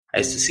I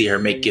used to see her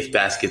make gift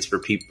baskets for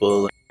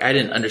people. I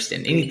didn't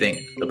understand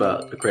anything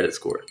about the credit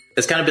score.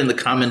 That's kind of been the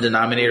common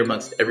denominator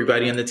amongst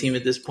everybody on the team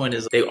at this point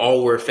is they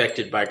all were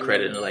affected by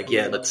credit and they're like,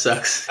 yeah, that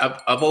sucks.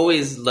 I've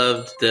always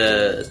loved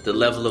the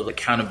level of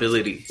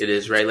accountability it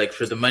is, right? Like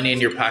for the money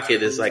in your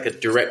pocket is like a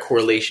direct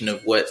correlation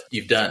of what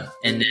you've done.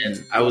 And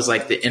then I was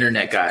like the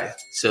internet guy.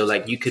 So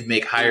like you could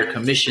make higher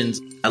commissions.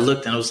 I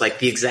looked and it was like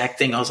the exact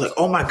thing. I was like,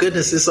 oh my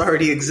goodness, this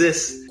already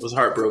exists. I was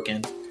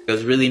heartbroken. I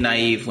was really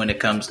naive when it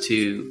comes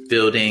to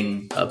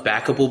building a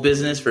backable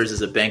business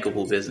versus a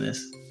bankable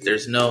business.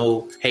 There's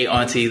no, hey,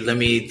 auntie, let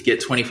me get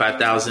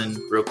 25,000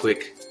 real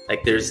quick.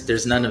 Like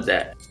there's none of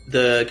that.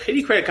 The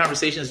Kitty Credit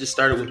conversations just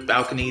started with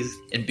balconies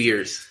and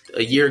beers.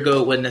 A year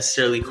ago, it wasn't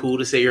necessarily cool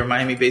to say you're a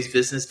Miami-based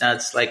business. Now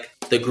it's like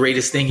the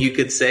greatest thing you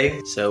could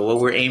say. So what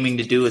we're aiming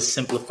to do is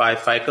simplify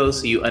FICO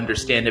so you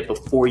understand it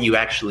before you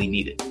actually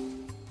need it.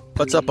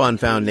 What's up,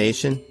 Unfound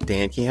Nation?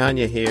 Dan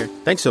Kihanya here.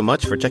 Thanks so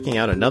much for checking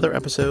out another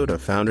episode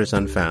of Founders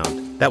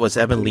Unfound. That was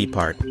Evan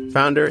Leapart,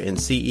 founder and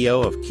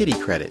CEO of Kitty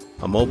Credit,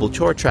 a mobile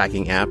chore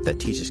tracking app that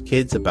teaches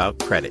kids about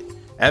credit.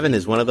 Evan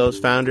is one of those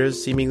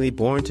founders seemingly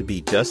born to be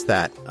just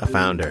that, a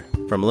founder.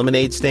 From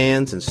lemonade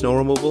stands and snow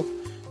removal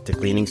to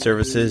cleaning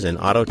services and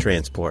auto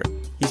transport,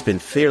 he's been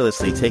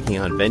fearlessly taking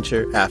on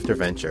venture after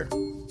venture.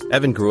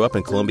 Evan grew up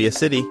in Columbia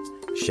City,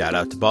 shout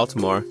out to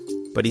Baltimore,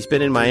 but he's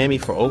been in Miami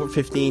for over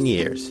 15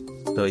 years.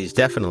 So he's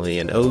definitely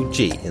an OG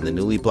in the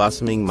newly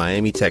blossoming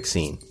Miami tech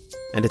scene.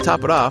 And to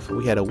top it off,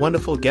 we had a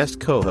wonderful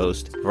guest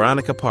co-host,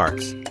 Veronica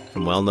Parks,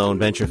 from well-known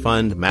venture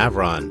fund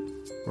Mavron.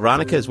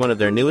 Veronica is one of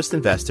their newest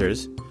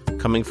investors,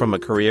 coming from a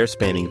career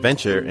spanning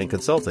venture and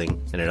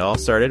consulting, and it all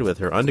started with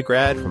her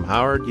undergrad from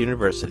Howard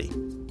University.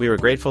 We were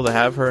grateful to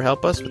have her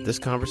help us with this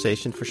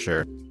conversation for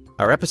sure.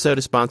 Our episode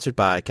is sponsored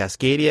by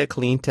Cascadia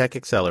Clean Tech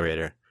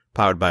Accelerator,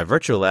 powered by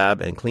Virtual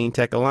Lab and Clean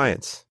Tech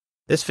Alliance.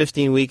 This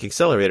 15-week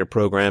accelerator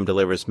program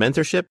delivers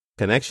mentorship,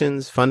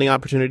 connections, funding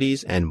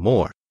opportunities, and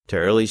more to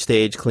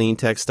early-stage clean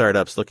tech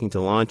startups looking to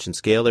launch and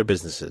scale their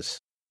businesses.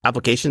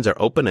 Applications are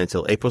open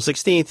until April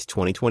 16th,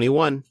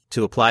 2021.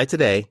 To apply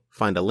today,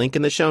 find a link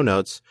in the show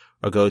notes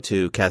or go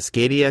to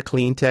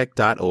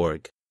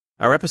cascadiacleantech.org.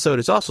 Our episode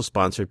is also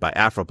sponsored by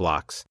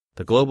Afroblocks,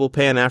 the global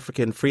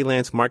Pan-African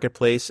freelance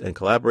marketplace and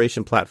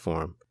collaboration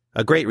platform,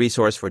 a great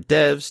resource for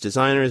devs,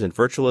 designers, and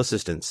virtual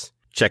assistants.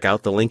 Check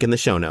out the link in the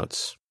show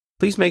notes.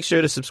 Please make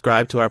sure to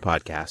subscribe to our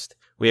podcast.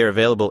 We are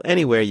available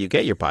anywhere you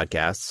get your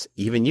podcasts,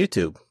 even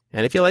YouTube.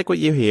 And if you like what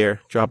you hear,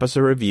 drop us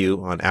a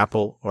review on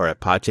Apple or at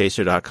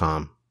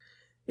podchaser.com.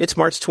 It's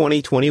March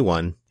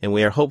 2021, and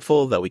we are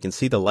hopeful that we can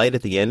see the light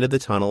at the end of the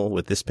tunnel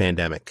with this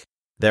pandemic.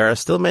 There are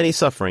still many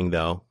suffering,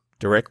 though,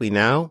 directly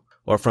now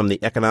or from the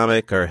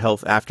economic or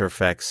health after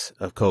effects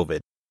of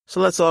COVID.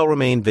 So let's all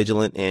remain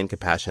vigilant and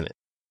compassionate.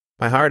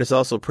 My heart is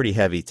also pretty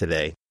heavy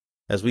today,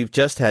 as we've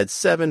just had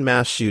 7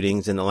 mass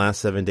shootings in the last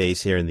 7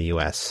 days here in the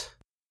U.S.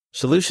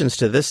 Solutions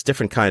to this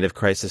different kind of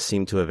crisis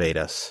seem to evade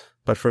us.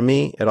 But for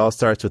me, it all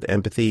starts with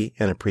empathy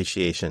and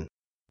appreciation.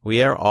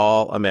 We are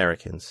all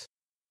Americans.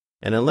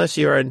 And unless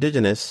you are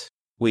indigenous,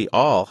 we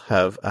all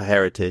have a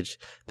heritage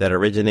that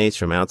originates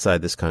from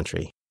outside this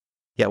country.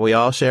 Yet we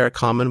all share a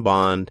common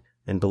bond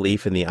and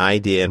belief in the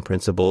idea and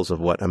principles of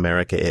what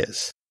America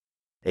is.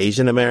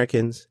 Asian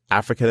Americans,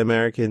 African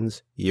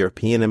Americans,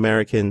 European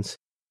Americans,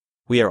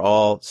 we are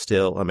all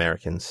still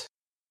Americans.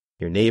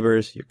 Your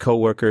neighbors, your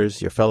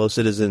coworkers, your fellow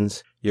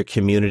citizens, your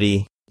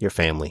community, your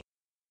family.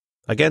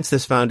 Against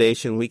this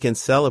foundation, we can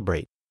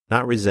celebrate,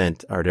 not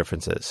resent our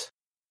differences.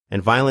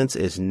 And violence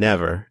is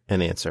never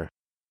an answer.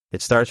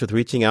 It starts with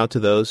reaching out to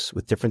those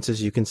with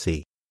differences you can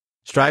see.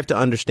 Strive to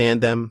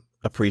understand them,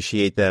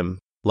 appreciate them,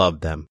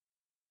 love them.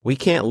 We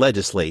can't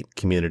legislate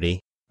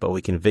community, but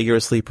we can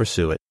vigorously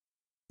pursue it.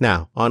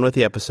 Now, on with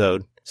the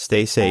episode.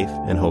 Stay safe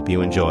and hope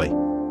you enjoy.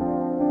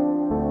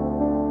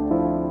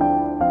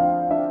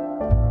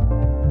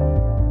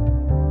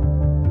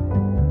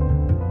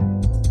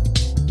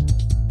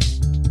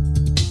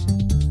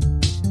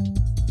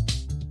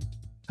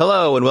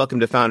 Hello and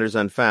welcome to Founders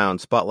Unfound,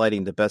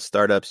 spotlighting the best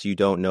startups you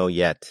don't know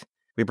yet.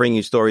 We bring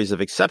you stories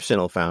of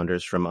exceptional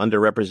founders from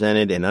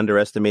underrepresented and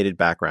underestimated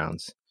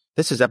backgrounds.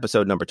 This is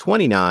episode number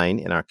 29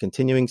 in our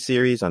continuing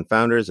series on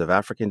founders of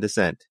African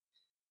descent.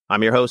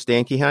 I'm your host,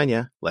 Dan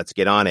Kihanya. Let's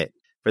get on it.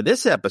 For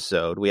this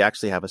episode, we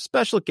actually have a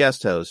special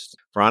guest host,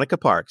 Veronica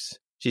Parks.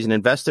 She's an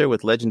investor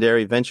with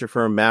legendary venture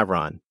firm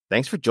Mavron.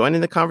 Thanks for joining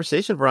the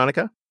conversation,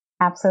 Veronica.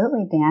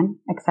 Absolutely, Dan.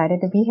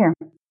 Excited to be here.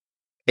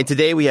 And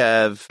today we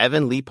have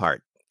Evan Leapart,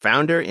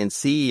 founder and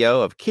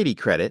CEO of Kitty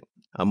Credit,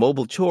 a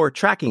mobile chore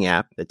tracking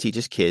app that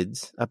teaches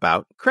kids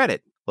about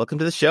credit. Welcome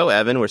to the show,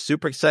 Evan. We're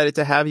super excited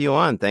to have you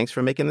on. Thanks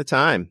for making the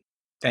time.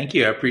 Thank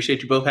you. I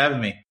appreciate you both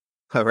having me.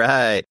 All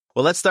right.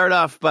 Well, let's start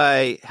off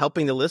by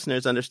helping the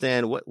listeners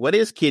understand what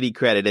is Kitty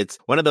Credit. It's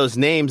one of those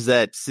names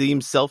that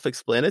seems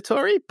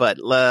self-explanatory, but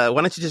why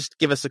don't you just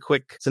give us a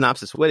quick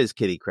synopsis? What is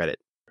Kitty Credit?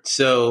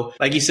 So,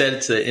 like you said,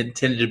 it's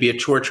intended to be a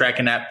chore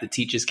tracking app that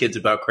teaches kids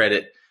about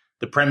credit.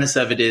 The premise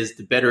of it is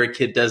the better a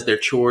kid does their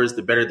chores,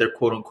 the better their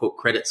quote unquote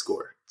credit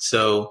score.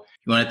 So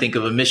You want to think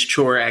of a missed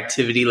chore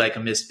activity like a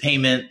missed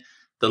payment.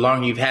 The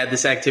longer you've had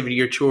this activity,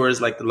 your chores,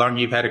 like the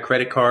longer you've had a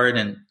credit card.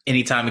 And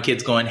anytime a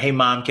kid's going, hey,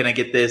 mom, can I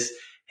get this?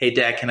 Hey,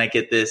 dad, can I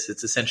get this?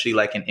 It's essentially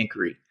like an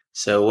inquiry.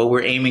 So what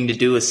we're aiming to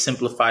do is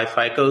simplify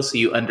FICO so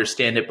you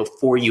understand it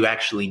before you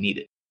actually need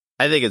it.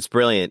 I think it's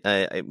brilliant.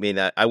 I mean,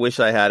 I wish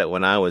I had it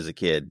when I was a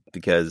kid,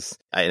 because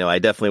I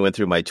definitely went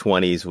through my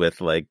 20s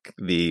with like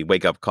the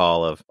wake up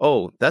call of,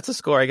 oh, that's a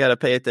score I got to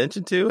pay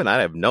attention to. And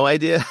I have no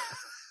idea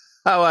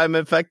how I'm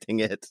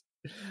affecting it.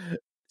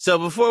 So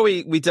before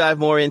we dive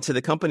more into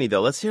the company,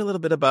 though, let's hear a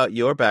little bit about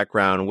your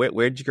background.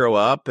 Where'd you grow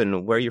up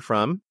and where you're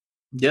from?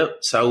 Yep.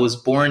 So I was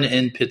born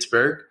in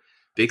Pittsburgh,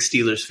 big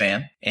Steelers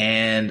fan,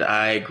 and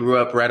I grew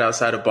up right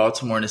outside of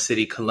Baltimore in the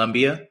city,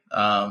 Columbia.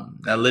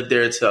 I lived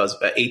there until I was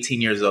about 18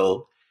 years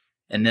old,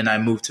 and then I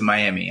moved to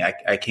Miami.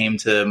 I came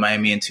to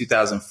Miami in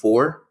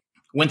 2004,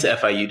 went to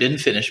FIU, didn't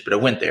finish, but I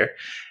went there.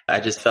 I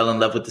just fell in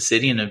love with the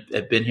city and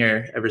have been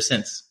here ever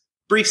since.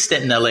 Brief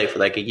stint in LA for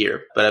like a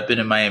year, but I've been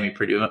in Miami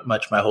pretty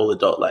much my whole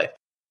adult life.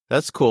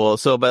 That's cool.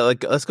 So, but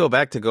like, let's go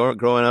back to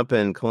growing up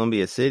in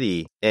Columbia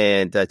City.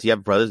 And do you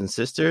have brothers and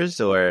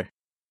sisters, or?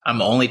 I'm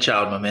the only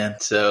child, my man.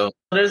 So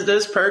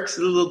there's perks.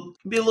 Be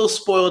a little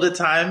spoiled at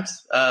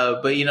times,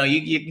 but you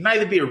can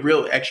either be a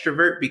real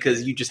extrovert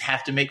because you just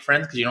have to make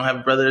friends because you don't have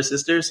a brother or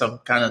sister. So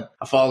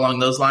I fall along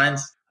those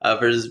lines.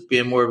 Versus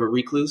being more of a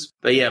recluse.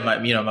 But yeah,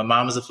 my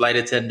mom was a flight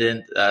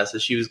attendant. So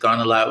she was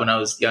gone a lot when I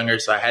was younger.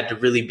 So I had to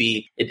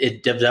really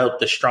it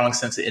developed a strong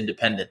sense of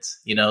independence,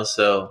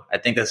 so I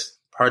think that's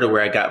part of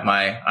where I got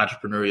my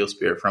entrepreneurial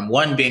spirit from.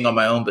 One, being on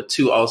my own, but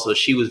two, also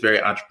she was very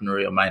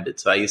entrepreneurial minded.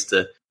 So I used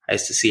to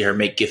see her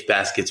make gift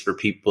baskets for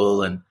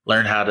people and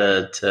learn how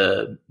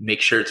to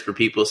make shirts for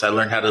people. So I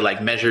learned how to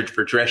like measure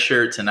for dress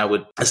shirts, and I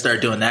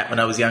started doing that when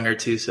I was younger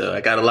too. So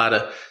I got a lot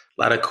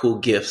of cool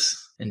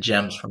gifts and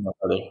gems from my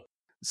mother.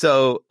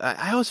 So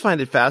I always find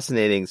it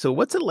fascinating. So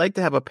what's it like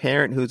to have a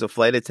parent who's a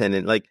flight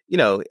attendant? Like,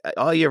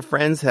 all your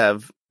friends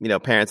have,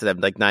 parents that have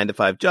like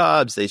 9-to-5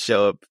 jobs. They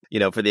show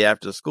up, for the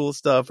after school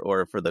stuff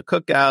or for the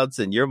cookouts,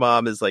 and your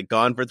mom is like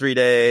gone for 3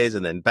 days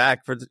and then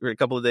back for a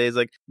couple of days.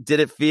 Like, did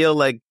it feel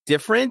like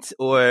different,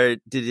 or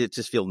did it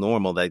just feel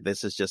normal? Like,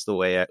 this is just the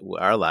way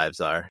our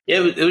lives are.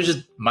 Yeah, it was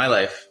just my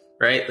life,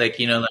 right? Like,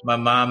 like my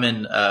mom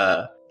and,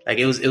 like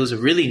it was a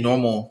really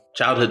normal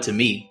childhood to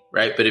me,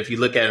 right? But if you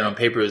look at it on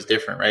paper, it was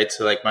different, right?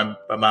 So like my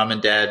mom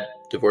and dad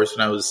divorced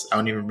when I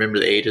don't even remember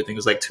the age. I think it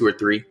was like 2 or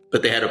 3,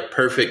 but they had a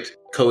perfect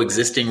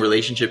coexisting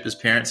relationship as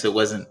parents. So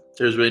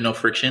there was really no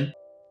friction.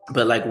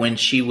 But like when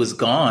she was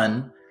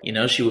gone,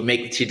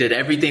 she did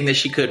everything that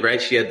she could, right?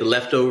 She had the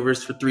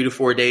leftovers for 3 to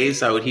 4 days.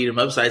 So I would heat them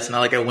up. So it's not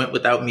like I went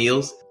without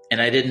meals.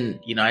 And I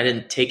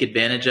didn't take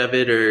advantage of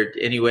it or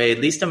anyway, at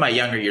least in my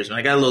younger years. When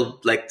I got a little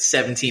like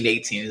 17,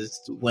 18, it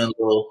went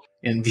a little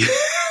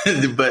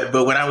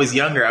but when I was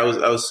younger, I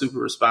was super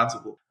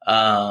responsible.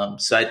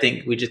 So I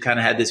think we just kind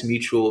of had this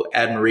mutual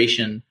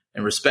admiration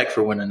and respect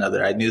for one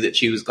another. I knew that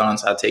she was gone,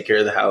 so I'd take care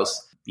of the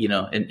house,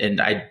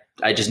 and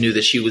I just knew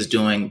that she was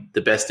doing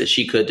the best that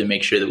she could to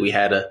make sure that we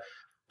had a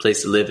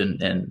place to live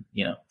and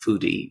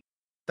food to eat.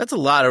 That's a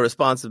lot of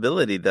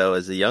responsibility, though,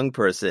 as a young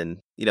person.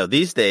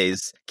 These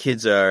days,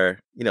 kids are,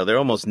 they're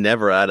almost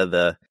never out of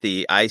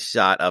the eye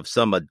shot of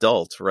some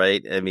adult,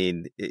 right? I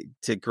mean,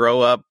 to grow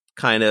up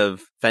kind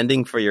of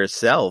fending for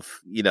yourself,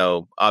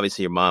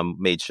 obviously your mom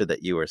made sure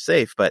that you were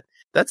safe, but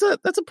that's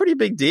a pretty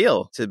big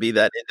deal to be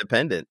that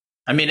independent.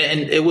 I mean,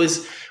 and it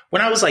was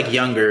when I was like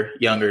younger,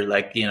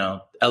 like,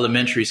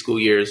 elementary school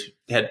years,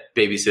 had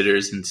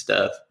babysitters and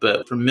stuff.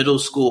 But from middle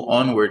school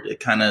onward, it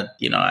kind of,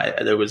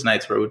 there was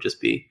nights where it would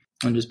just be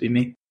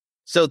me.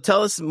 So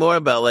tell us more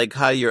about like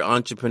how your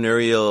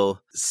entrepreneurial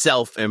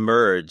self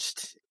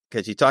emerged,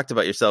 because you talked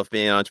about yourself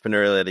being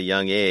entrepreneurial at a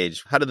young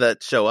age. How did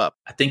that show up?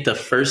 I think the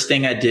first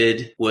thing I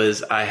did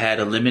was I had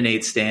a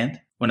lemonade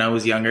stand when I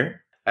was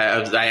younger.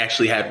 I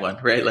actually had one,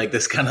 right? Like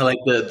that's kind of like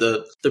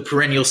the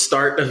perennial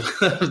start of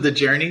the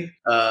journey.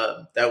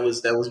 That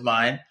was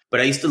mine. But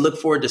I used to look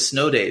forward to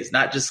snow days,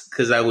 not just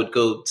because I would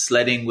go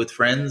sledding with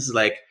friends.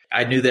 Like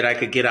I knew that I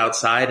could get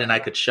outside and I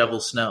could shovel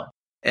snow.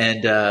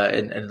 And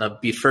I'll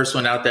be first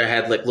one out there. I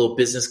had like little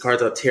business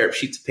cards. I'll tear up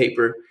sheets of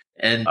paper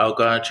and I'll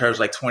go and charge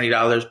like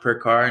 $20 per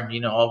car.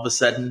 And, all of a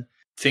sudden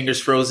fingers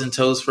frozen,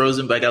 toes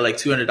frozen, but I got like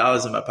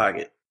 $200 in my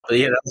pocket. But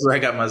yeah, that's where I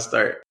got my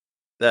start.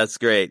 That's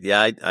great.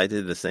 Yeah, I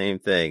did the same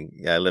thing.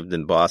 Yeah, I lived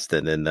in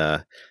Boston and,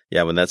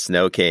 when that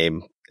snow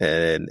came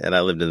and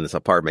I lived in this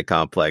apartment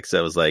complex,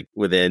 that was like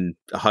within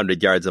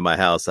 100 yards of my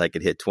house, I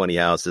could hit 20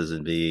 houses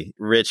and be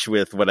rich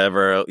with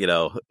whatever,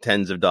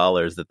 tens of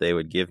dollars that they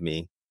would give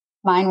me.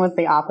 Mine was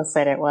the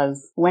opposite. It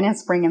was, when is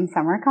spring and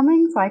summer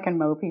coming so I can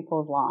mow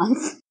people's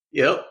lawns?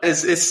 Yep.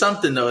 It's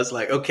something though. It's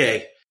like,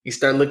 okay, you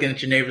start looking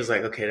at your neighbors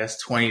like, okay,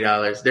 that's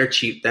 $20. They're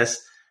cheap.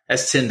 That's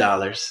 $10,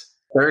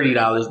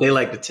 $30. They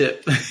like the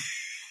tip.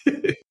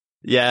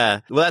 Yeah.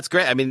 Well, that's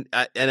great. I mean,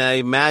 and I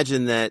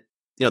imagine that,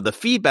 the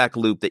feedback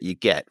loop that you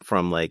get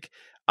from like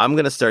I'm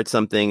going to start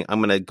something, I'm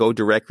going to go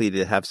directly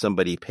to have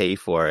somebody pay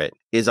for it,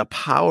 is a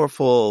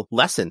powerful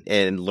lesson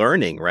in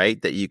learning,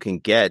 right? That you can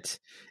get.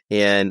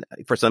 And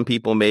for some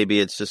people, maybe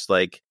it's just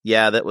like,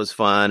 yeah, that was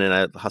fun and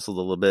I hustled a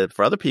little bit.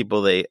 For other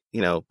people, they,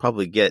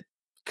 probably get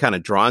kind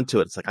of drawn to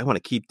it. It's like, I want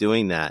to keep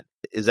doing that.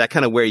 Is that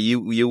kind of where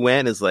you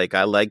went? Is like,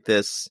 I like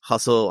this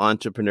hustle,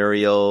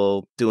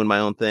 entrepreneurial, doing my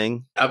own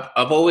thing?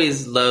 I've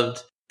always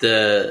loved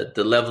the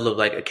level of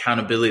like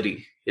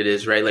accountability it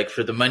is, right? Like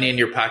for the money in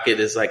your pocket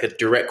is like a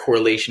direct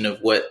correlation of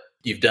what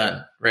you've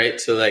done,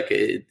 right? So like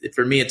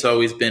for me, it's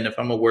always been, if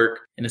I'm at work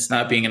and it's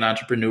not being an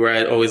entrepreneur,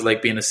 I always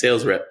like being a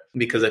sales rep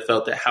because I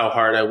felt that how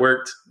hard I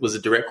worked was a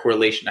direct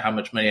correlation to how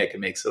much money I could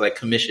make. So like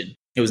commission,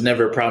 it was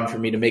never a problem for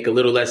me to make a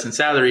little less in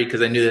salary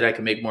because I knew that I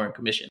could make more in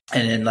commission.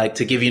 And then like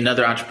to give you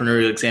another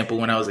entrepreneurial example,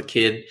 when I was a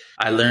kid,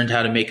 I learned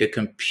how to make a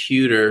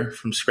computer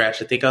from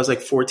scratch. I think I was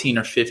like 14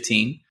 or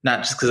 15,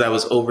 not just because I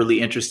was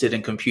overly interested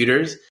in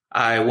computers.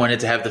 I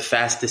wanted to have the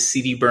fastest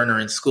CD burner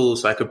in school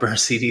so I could burn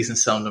CDs and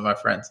sell them to my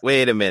friends.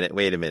 Wait a minute.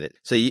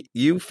 So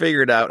you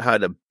figured out how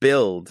to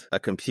build a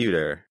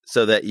computer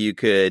so that you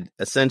could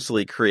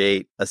essentially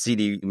create a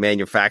CD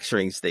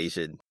manufacturing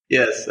station.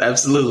 Yes,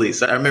 absolutely.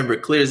 So I remember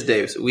it clear as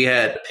day. So we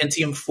had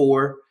Pentium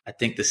 4. I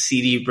think the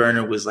CD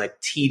burner was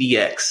like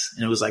TDX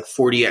and it was like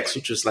 40X,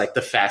 which was like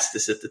the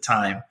fastest at the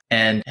time.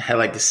 And it had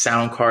like the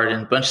sound card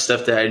and a bunch of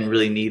stuff that I didn't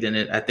really need in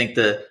it. I think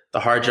the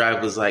hard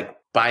drive was like,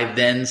 by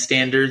then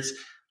standards,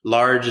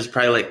 large is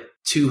probably like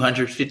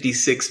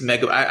 256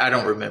 megabytes. I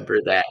don't remember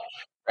that.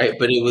 Right.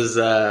 But it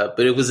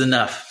was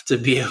enough to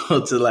be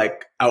able to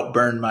like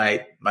outburn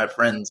my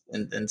friends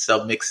and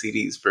sell mixed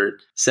CDs for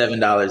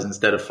 $7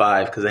 instead of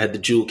 $5 because I had the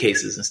jewel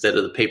cases instead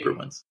of the paper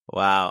ones.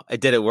 Wow.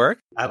 Did it work?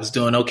 I was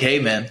doing okay,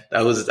 man.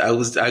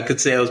 I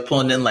could say I was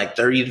pulling in like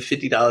 $30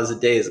 to $50 a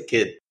day as a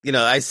kid.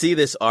 I see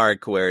this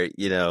arc where,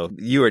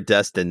 you were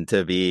destined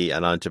to be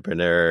an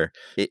entrepreneur.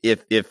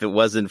 If it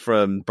wasn't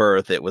from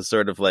birth, it was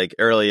sort of like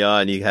early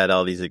on, you had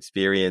all these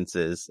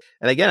experiences.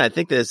 And again, I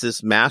think there's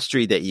this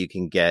mastery that you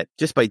can get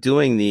just by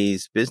doing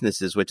these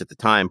businesses, which at the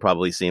time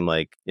probably seemed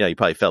like, you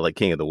probably felt like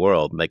king of the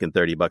world, making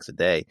 $30 a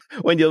day.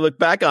 When you look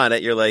back on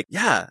it, you're like,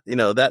 yeah,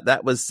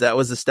 that was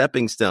the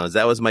stepping stones.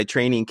 That was my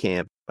training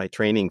camp, my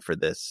training for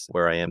this,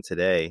 where I am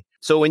today.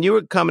 So when you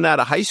were coming out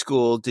of high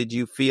school, did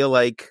you feel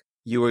like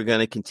you were going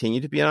to continue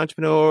to be an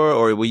entrepreneur,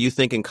 or were you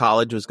thinking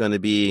college was going to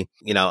be,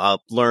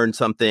 I'll learn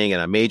something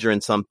and I major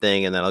in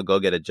something and then I'll go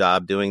get a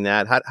job doing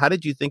that? How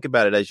did you think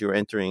about it as you were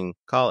entering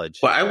college?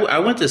 Well, I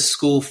went to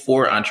school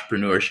for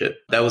entrepreneurship.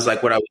 That was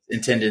like what I was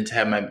intending to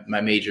have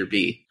my major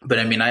be. But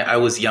I mean, I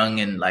was young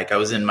and like I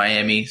was in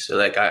Miami. So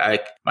like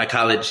my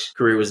college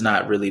career was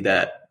not really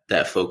that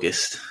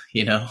focused,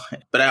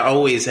 but I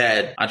always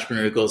had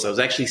entrepreneurial goals. I was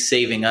actually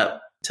saving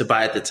up to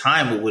buy at the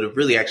time what would have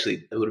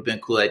been a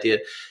cool idea.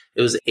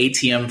 It was an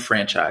ATM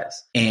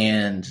franchise.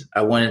 And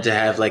I wanted to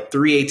have like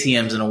 3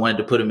 ATMs and I wanted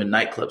to put them in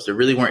nightclubs. There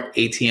really weren't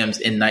ATMs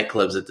in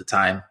nightclubs at the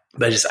time,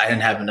 but I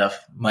didn't have enough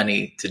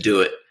money to do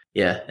it.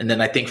 Yeah. And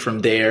then I think from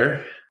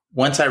there,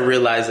 once I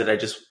realized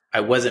that I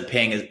wasn't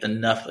paying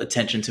enough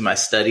attention to my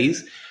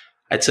studies,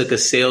 I took a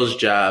sales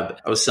job.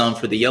 I was selling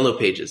for the Yellow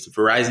Pages, the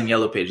Verizon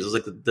Yellow Pages. I was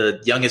like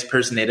the youngest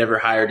person they'd ever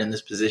hired in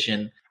this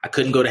position. I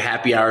couldn't go to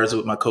happy hours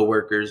with my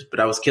coworkers, but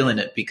I was killing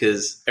it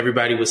because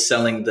everybody was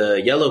selling the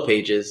Yellow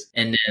Pages.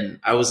 And then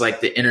I was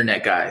like the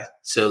internet guy.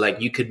 So like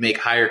you could make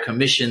higher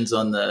commissions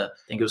on I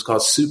think it was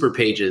called Super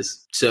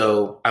Pages.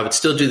 So I would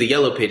still do the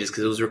Yellow Pages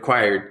because it was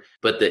required.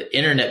 But the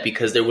internet,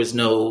 because there was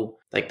no,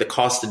 like the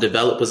cost to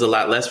develop was a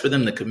lot less for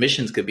them, the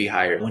commissions could be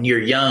higher. When you're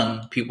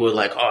young, people were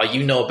like,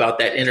 oh, about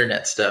that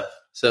internet stuff.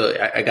 So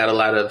I got a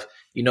lot of,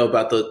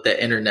 about the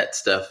internet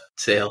stuff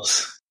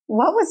sales.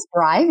 What was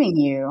driving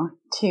you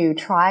to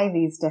try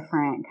these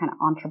different kind of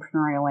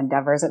entrepreneurial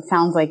endeavors? It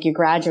sounds like you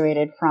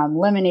graduated from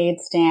lemonade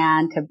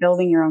stand to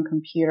building your own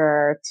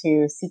computer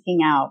to seeking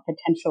out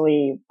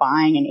potentially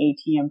buying an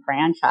ATM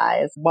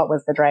franchise. What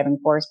was the driving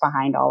force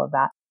behind all of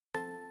that?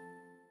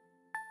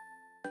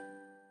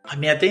 I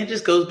mean, I think it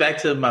just goes back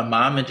to my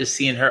mom and just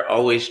seeing her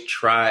always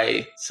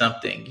try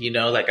something,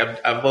 like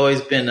I've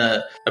always been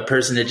a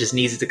person that just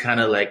needs to kind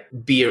of like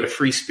be a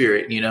free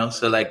spirit,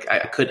 so like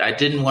I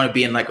didn't want to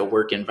be in like a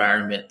work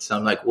environment. So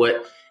I'm like,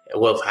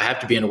 if I have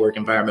to be in a work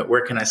environment,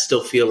 where can I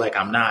still feel like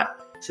I'm not?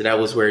 So that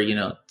was where,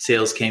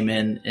 sales came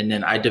in. And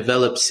then I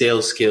developed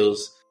sales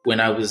skills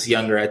when I was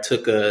younger. I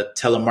took a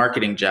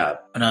telemarketing job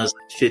when I was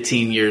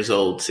 15 years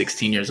old,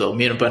 16 years old.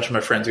 Me and a bunch of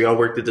my friends, we all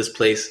worked at this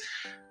place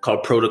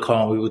called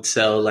Protocol, and we would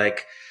sell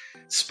like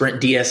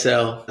Sprint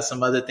DSL,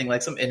 some other thing,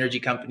 like some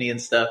energy company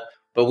and stuff.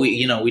 But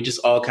we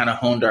just all kind of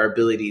honed our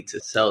ability to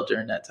sell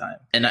during that time.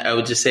 And I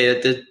would just say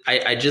that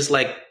I just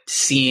like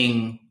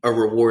seeing a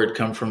reward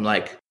come from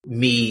like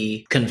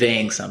me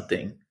conveying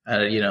something,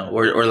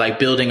 or like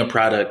building a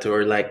product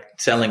or like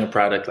selling a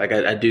product. Like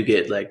I do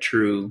get like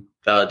true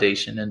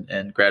validation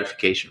and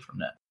gratification from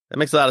that. That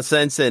makes a lot of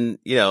sense. And,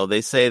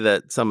 they say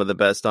that some of the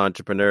best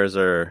entrepreneurs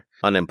are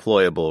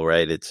unemployable,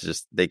 right? It's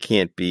just they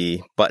can't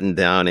be buttoned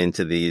down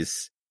into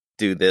these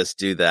do this,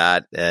 do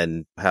that,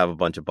 and have a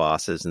bunch of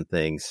bosses and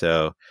things.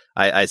 So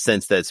I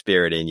sense that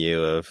spirit in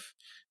you of,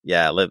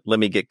 let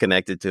me get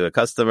connected to a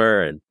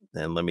customer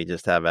and let me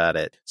just have at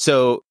it.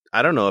 So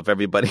I don't know if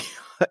everybody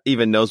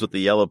even knows what the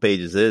Yellow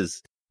Pages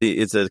is.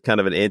 It's a kind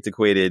of an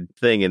antiquated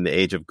thing in the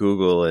age of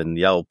Google and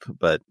Yelp,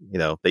 but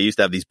they used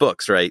to have these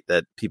books, right,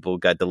 that people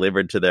got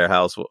delivered to their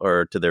house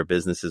or to their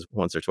businesses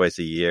once or twice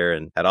a year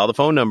and had all the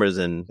phone numbers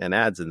and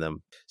ads in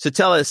them. So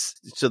tell us,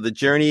 the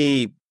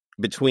journey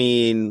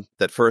between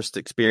that first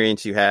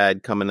experience you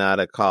had coming out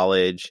of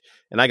college,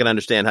 and I can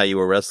understand how you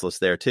were restless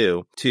there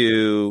too,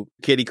 to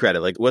Kitty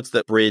Credit. Like, what's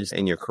the bridge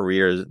in your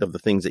career of the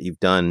things that you've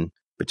done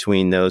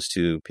between those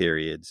two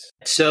periods?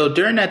 So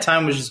during that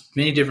time was just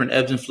many different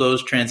ebbs and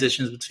flows,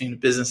 transitions between a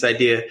business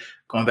idea,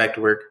 going back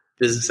to work,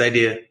 business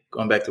idea,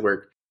 going back to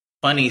work.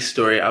 Funny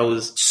story, I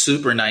was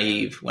super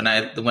naive when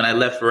I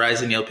left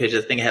Verizon Yellow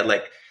Pages. I think I had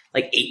like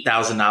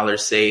 $8,000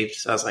 saved.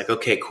 So I was like,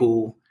 okay,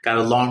 cool. Got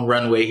a long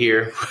runway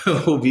here.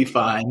 We'll be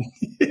fine.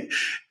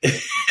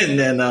 And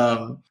then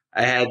I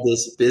had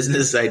this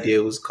business idea.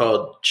 It was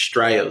called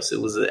Strios. It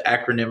was an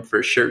acronym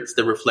for shirts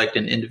that reflect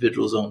an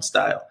individual's own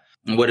style.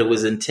 And what it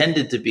was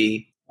intended to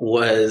be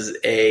was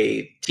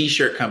a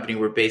t-shirt company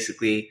where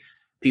basically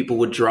people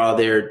would draw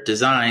their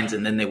designs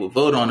and then they would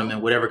vote on them,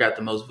 and whatever got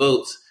the most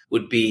votes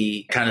would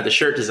be kind of the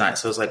shirt design.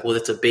 So I was like, well,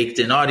 it's a baked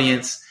in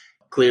audience.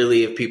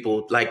 Clearly, if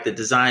people like the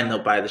design,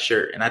 they'll buy the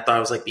shirt. And I thought I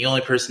was like the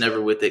only person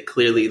ever with it,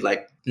 clearly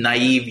like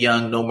naive,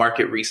 young, no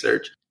market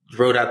research,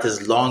 wrote out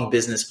this long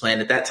business plan.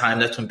 At that time,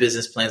 that's when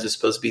business plans were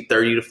supposed to be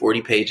 30 to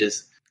 40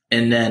 pages.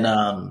 And then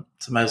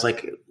somebody was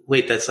like,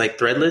 wait, that's like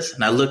Threadless?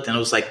 And I looked and it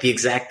was like the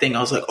exact thing. I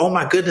was like, oh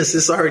my goodness,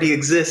 this already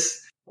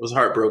exists. I was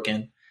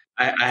heartbroken.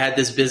 I had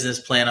this business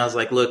plan. I was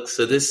like, look,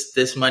 so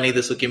this money,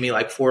 this will give me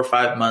like 4 or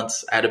 5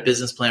 months. I had a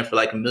business plan for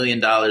like $1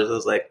 million. I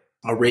was like,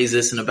 I'll raise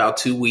this in about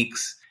 2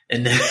 weeks.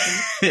 And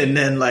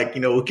then like,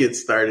 we'll get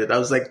started. I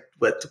was like,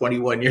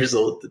 21 years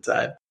old at the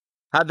time.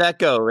 How'd that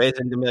go?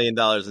 Raising $1 million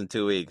in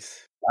 2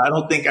 weeks? I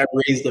don't think I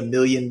raised 1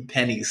 million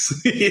pennies.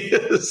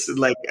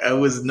 Like I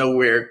was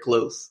nowhere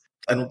close.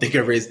 I don't think I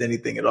raised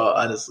anything at all,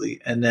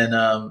 honestly. And then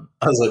I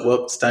was like,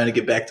 well, it's time to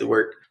get back to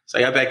work. So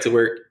I got back to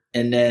work.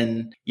 And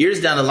then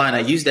years down the line, I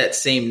used that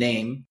same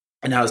name.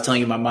 And I was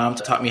telling you, my mom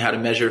taught me how to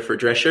measure for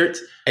dress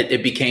shirts.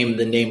 It became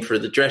the name for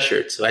the dress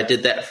shirt. So I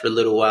did that for a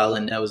little while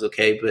and that was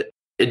okay. But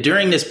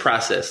during this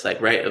process,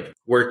 like, right, of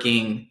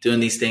working,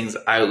 doing these things,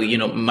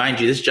 mind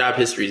you, this job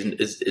history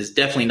is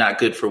definitely not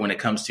good for when it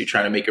comes to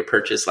trying to make a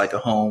purchase like a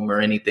home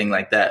or anything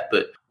like that.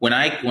 But when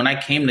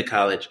I came to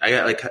college, I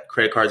got like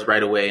credit cards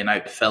right away and I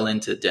fell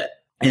into debt.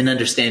 And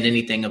understand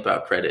anything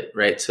about credit,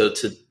 right? So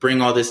to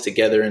bring all this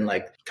together and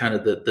like kind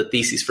of the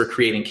thesis for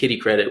creating Kitty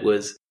Credit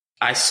was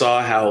I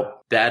saw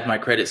how bad my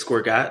credit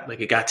score got, like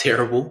it got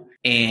terrible.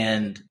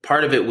 And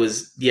part of it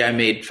was, I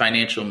made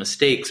financial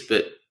mistakes,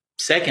 but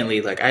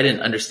secondly, like I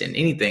didn't understand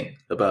anything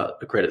about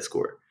the credit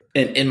score.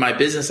 And in my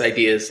business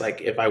ideas, like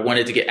if I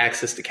wanted to get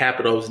access to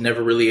capital, I was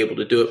never really able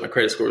to do it. My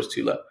credit score was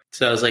too low.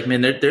 So I was like,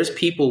 man, there's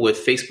people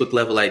with Facebook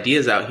level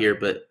ideas out here,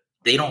 but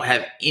they don't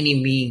have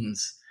any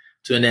means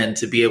to an end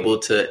to be able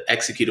to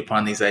execute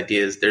upon these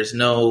ideas. There's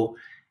no,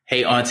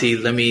 hey, auntie,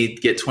 let me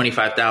get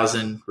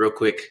 25,000 real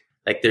quick.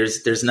 Like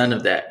there's none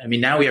of that. I mean,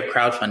 now we have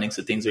crowdfunding,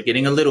 so things are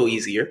getting a little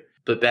easier.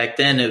 But back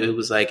then it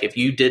was like, if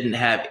you didn't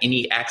have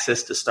any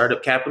access to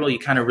startup capital, you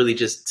kind of really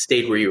just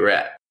stayed where you were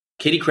at.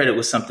 Kitty Credit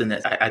was something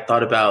that I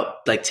thought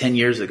about like 10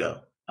 years ago.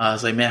 I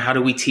was like, man, how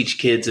do we teach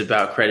kids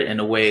about credit in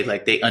a way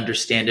like they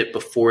understand it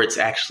before it's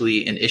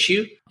actually an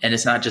issue? And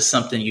it's not just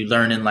something you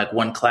learn in like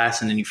one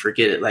class and then you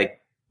forget it like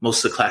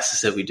most of the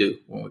classes that we do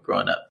when we're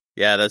growing up.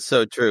 Yeah, that's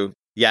so true.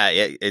 Yeah,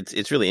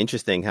 it's really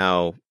interesting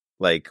how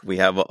like we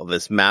have all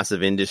this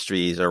massive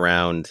industries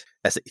around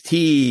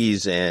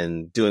SATs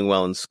and doing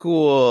well in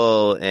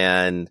school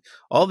and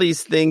all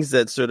these things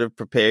that sort of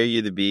prepare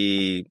you to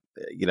be,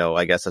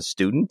 I guess a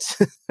student,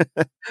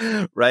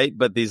 right?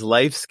 But these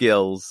life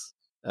skills,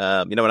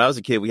 when I was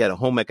a kid, we had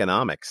home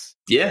economics.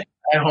 Yeah.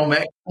 At home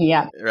ec.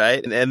 Yeah.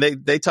 Right. And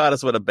they taught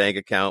us what a bank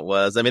account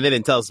was. I mean, they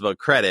didn't tell us about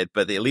credit,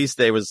 but at least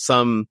there was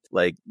some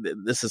like,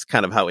 this is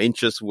kind of how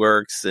interest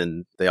works.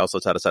 And they also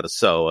taught us how to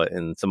sew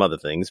and some other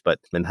things,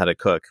 and how to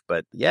cook.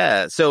 But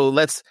yeah, so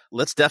let's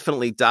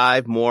definitely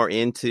dive more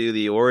into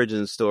the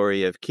origin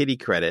story of Kitty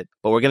Credit.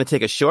 But we're going to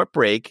take a short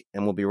break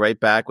and we'll be right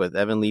back with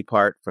Evan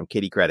Leapart from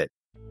Kitty Credit.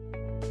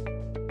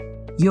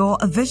 You're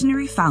a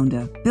visionary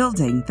founder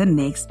building the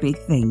next big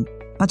thing,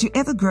 but your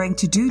ever-growing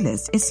to-do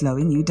list is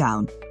slowing you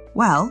down.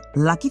 Well,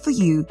 lucky for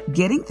you,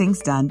 getting things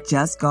done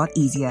just got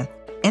easier.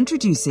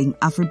 Introducing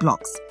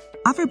AfriBlocks.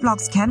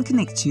 AfriBlocks can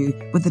connect you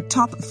with the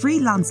top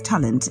freelance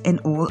talent in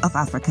all of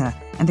Africa,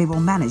 and they will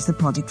manage the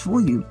project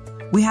for you.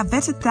 We have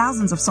vetted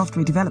thousands of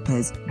software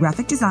developers,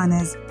 graphic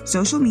designers,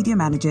 social media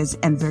managers,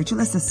 and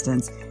virtual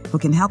assistants who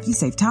can help you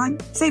save time,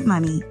 save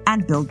money,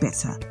 and build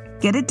better.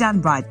 Get it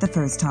done right the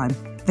first time.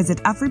 Visit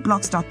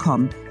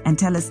afriblocks.com and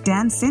tell us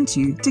Dan sent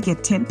you to get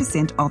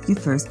 10% off your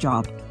first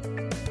job.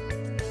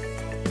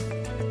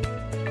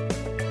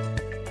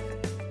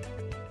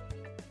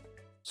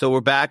 So we're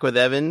back with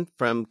Evan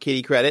from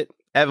Kitty Credit.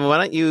 Evan, why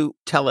don't you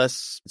tell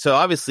us, so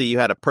obviously you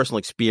had a personal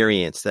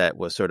experience that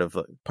was sort of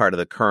part of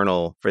the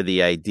kernel for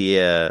the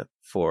idea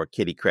for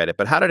Kitty Credit,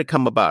 but how did it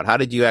come about? How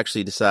did you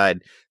actually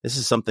decide this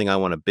is something I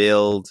want to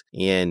build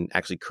and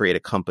actually create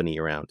a company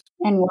around?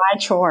 And why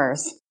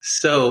chores?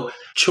 So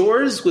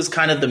chores was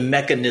kind of the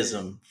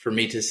mechanism for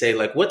me to say,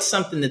 like, what's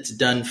something that's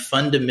done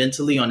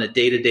fundamentally on a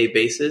day-to-day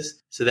basis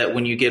so that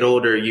when you get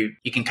older, you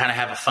can kind of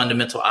have a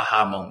fundamental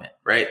aha moment,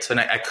 right? So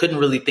I couldn't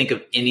really think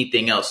of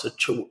anything else.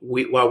 So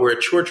while we're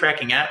a chore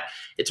tracking app,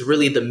 it's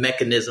really the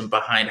mechanism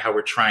behind how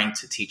we're trying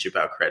to teach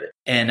about credit.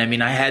 And I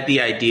mean, I had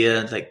the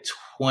idea like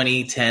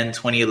 2010,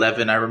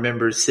 2011, I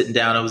remember sitting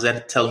down, I was at a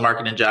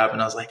telemarketing job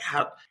and I was like,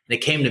 how? And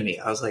it came to me.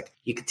 I was like,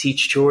 you could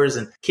teach chores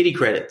and Kitty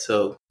Credit.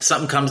 So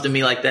something comes to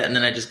me like that. And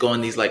then I just go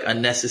on these like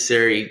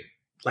unnecessary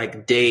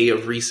like day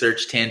of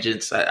research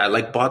tangents. I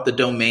like bought the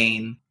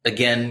domain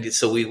again.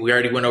 So we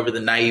already went over the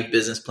naive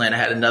business plan. I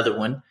had another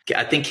one.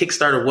 I think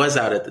Kickstarter was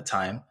out at the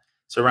time.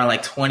 So around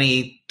like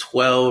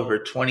 2012 or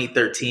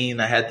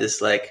 2013, I had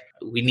this like,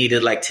 we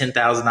needed like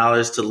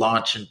 $10,000 to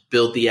launch and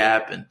build the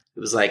app. And it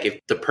was like, if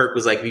the perk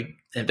was like, if you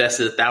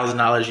invested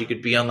 $1,000, you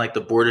could be on like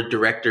the board of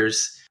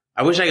directors.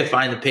 I wish I could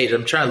find the page.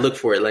 I'm trying to look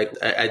for it. Like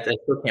I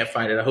still can't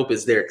find it. I hope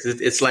it's there because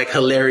it's like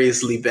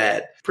hilariously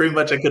bad. Pretty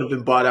much I could have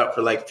been bought out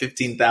for like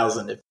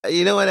 $15,000.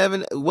 You know what,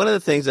 Evan? One of the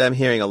things I'm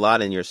hearing a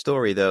lot in your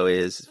story, though,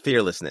 is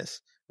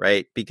fearlessness.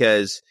 Right?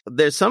 Because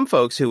there's some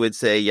folks who would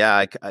say,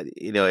 yeah,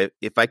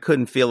 if I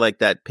couldn't feel like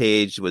that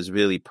page was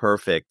really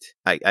perfect,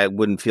 I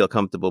wouldn't feel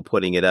comfortable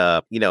putting it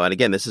up. And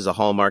again, this is a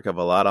hallmark of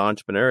a lot of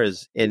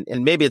entrepreneurs. And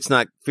maybe it's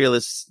not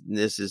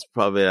fearlessness is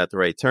probably not the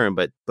right term,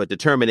 but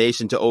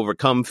determination to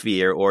overcome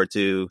fear or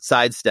to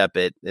sidestep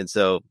it. And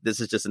so this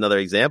is just another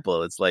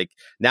example. It's like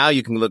now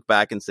you can look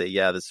back and say,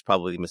 yeah, this is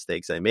probably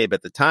mistakes I made. But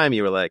at the time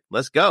you were like,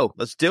 let's go,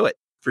 let's do it.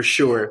 For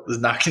sure. It was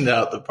knocking it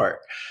out the park.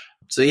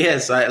 So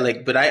yes, I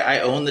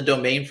owned the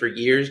domain for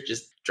years,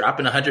 just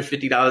dropping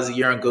 $150 a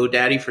year on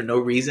GoDaddy for no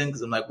reason.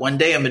 Cause I'm like, one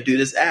day I'm going to do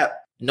this app.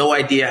 No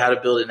idea how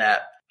to build an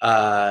app.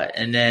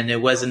 And then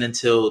it wasn't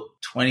until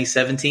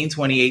 2017,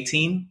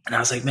 2018. And I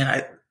was like,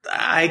 man,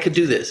 I could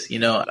do this.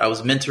 I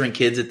was mentoring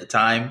kids at the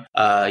time.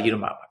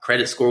 My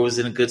credit score was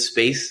in a good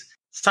space.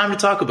 It's time to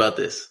talk about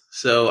this.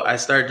 So I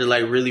started to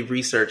like really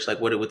research like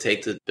what it would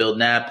take to build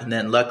an app. And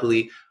then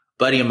luckily,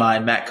 buddy of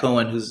mine, Matt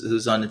Cohen,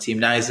 who's on the team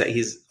now,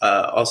 he's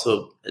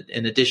also,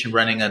 in addition,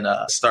 running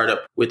a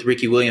startup with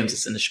Ricky Williams.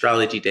 It's an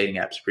astrology dating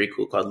app. It's pretty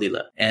cool, called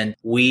Leela. And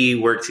we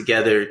worked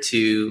together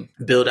to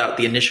build out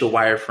the initial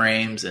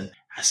wireframes. And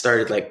I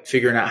started like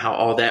figuring out how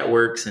all that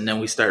works. And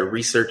then we started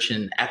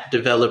researching app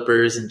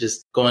developers and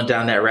just going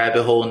down that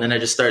rabbit hole. And then I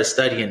just started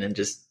studying and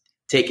just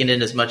taking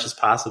in as much as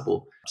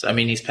possible. So, I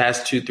mean, these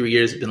past 2-3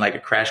 years have been like a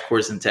crash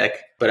course in tech,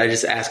 but I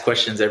just asked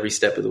questions every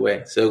step of the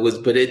way. So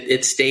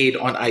it stayed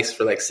on ice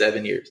for like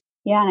 7 years.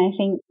 Yeah. And I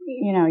think,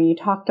 you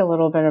talked a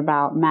little bit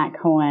about Matt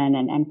Cohen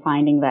and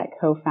finding that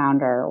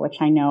co-founder, which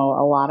I know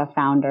a lot of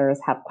founders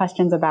have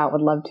questions about,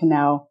 would love to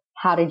know.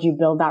 How did you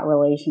build that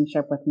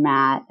relationship with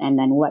Matt? And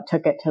then what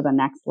took it to the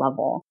next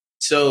level?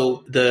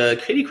 So the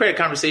Kitty Credit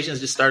conversations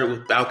just started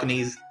with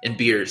balconies and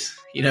beers.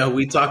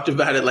 We talked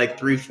about it like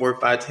 3, 4,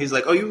 5 times. He's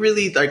like, oh, you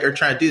really like are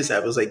trying to do this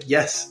app? I was like,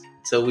 yes.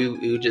 So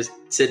we would just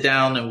sit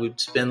down and we'd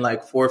spend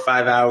like 4 or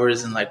 5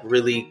 hours and like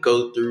really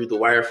go through the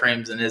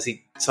wireframes. And as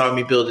he saw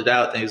me build it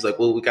out, then he was like,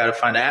 well, we got to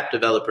find an app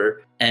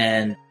developer.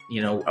 And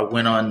I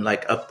went on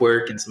like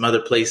Upwork and some other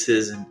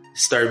places and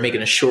started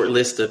making a short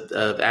list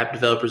of app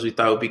developers we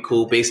thought would be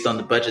cool based on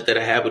the budget that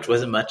I had, which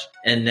wasn't much.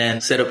 And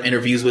then set up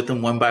interviews with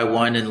them one by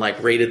one and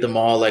like rated them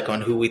all like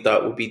on who we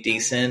thought would be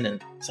decent.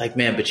 And it's like,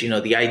 man, but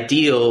the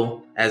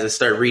ideal as I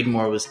started reading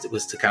more was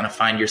to kind of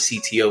find your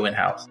CTO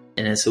in-house.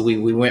 And then so we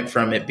went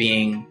from it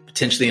being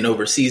potentially an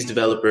overseas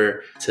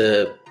developer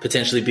to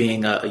potentially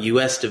being a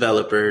US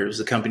developer. It was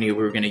a company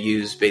we were going to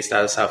use based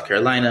out of South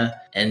Carolina.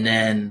 And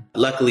then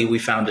luckily we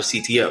found a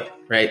CTO,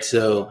 right?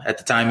 So at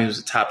the time he was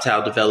a top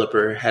tile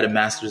developer, had a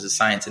master's of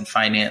science in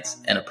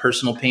finance and a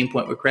personal pain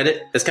point with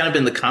credit. That's kind of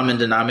been the common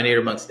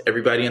denominator amongst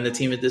everybody on the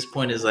team at this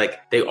point is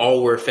like, they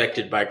all were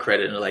affected by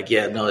credit and they're like,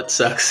 yeah, no, it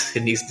sucks.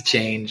 It needs to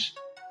change.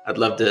 I'd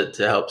love to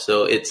help.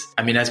 So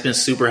that's been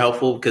super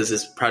helpful because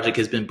this project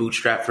has been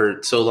bootstrapped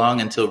for so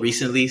long until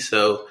recently.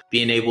 So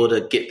being able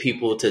to get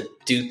people to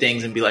do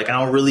things and be like,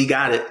 I don't really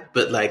got it,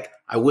 but like,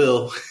 I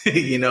will,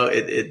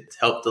 it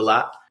helped a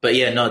lot. But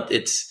yeah, no,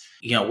 it's,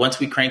 once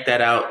we cranked that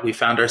out, we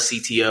found our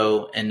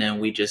CTO and then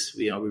we just,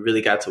 we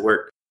really got to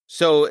work.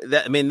 So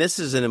this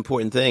is an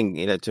important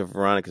thing, to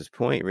Veronica's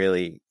point,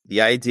 really. The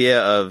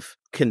idea of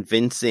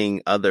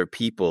convincing other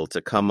people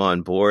to come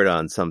on board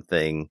on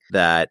something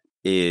that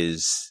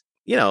is,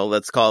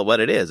 let's call it what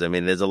it is.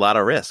 There's a lot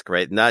of risk,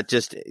 right? Not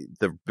just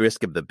the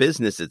risk of the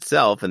business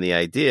itself and the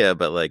idea,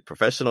 but like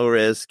professional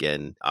risk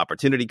and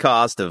opportunity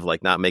cost of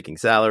like not making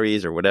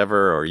salaries or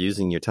whatever, or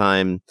using your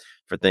time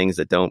for things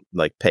that don't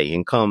like pay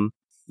income.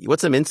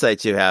 What's some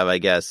insights you have, I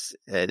guess,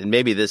 and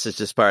maybe this is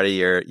just part of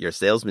your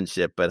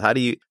salesmanship, but how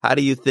do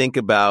you think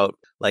about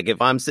Like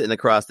if I'm sitting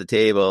across the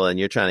table and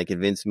you're trying to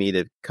convince me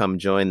to come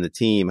join the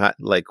team,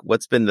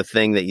 what's been the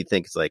thing that you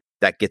think is like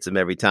that gets them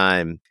every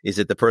time? Is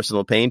it the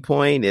personal pain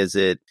point? Is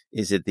it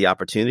the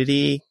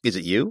opportunity? Is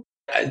it you?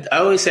 I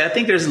always say, I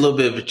think there's a little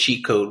bit of a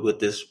cheat code with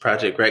this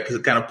project, right? Because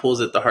it kind of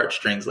pulls at the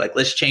heartstrings. Like,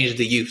 let's change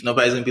the youth.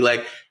 Nobody's going to be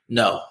like,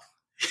 no.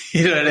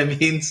 You know what I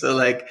mean? So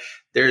like,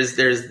 there's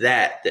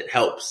that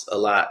helps a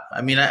lot.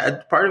 I mean,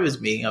 part of it is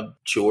me, I'm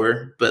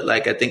sure. But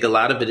like, I think a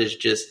lot of it is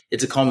just,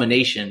 it's a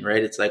culmination,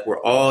 right? It's like,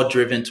 we're all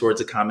driven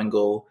towards a common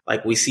goal.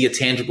 Like we see a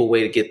tangible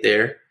way to get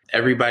there.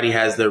 Everybody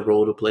has their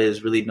role to play.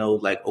 There's really no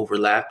like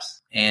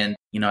overlaps. And,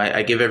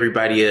 I give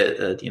everybody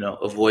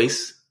a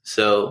voice.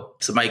 So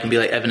somebody can be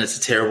like, Evan, it's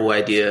a terrible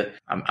idea.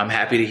 I'm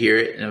happy to hear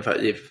it. And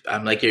if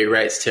I'm like, yeah, you're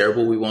right, it's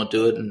terrible, we won't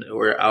do it.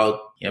 Or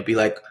I'll, be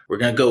like, we're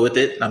going to go with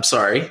it. I'm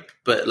sorry.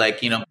 But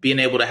like, being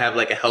able to have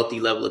like a healthy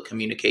level of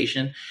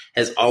communication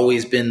has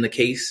always been the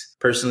case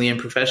personally and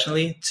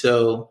professionally.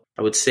 So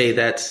I would say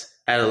that's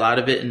at a lot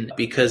of it. And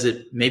because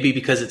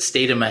it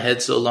stayed in my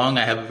head so long,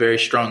 I have a very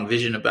strong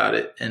vision about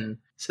it. And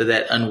so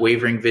that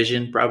unwavering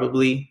vision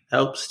probably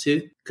helps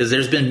too. Because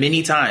there's been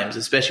many times,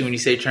 especially when you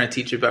say trying to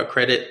teach about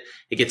credit,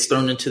 it gets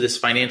thrown into this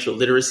financial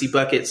literacy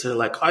bucket. So they're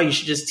like, oh, you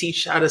should just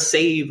teach how to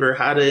save or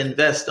how to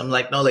invest. I'm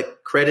like, no,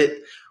 like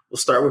credit, we'll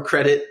start with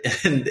credit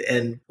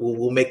and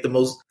we'll make the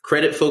most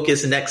credit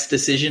focused next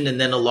decision. And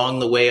then along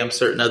the way, I'm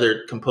certain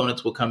other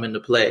components will come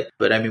into play.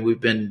 But I mean, we've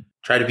been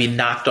trying to be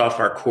knocked off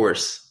our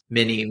course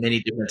many,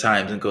 many different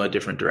times and go in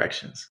different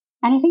directions.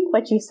 And I think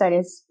what you said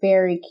is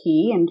very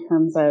key in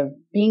terms of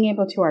being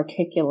able to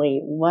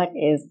articulate what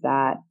is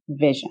that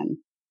vision,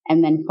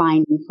 and then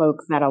finding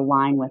folks that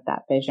align with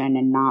that vision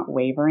and not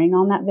wavering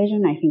on that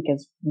vision, I think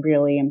is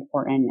really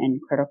important and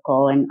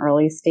critical in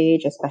early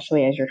stage,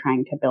 especially as you're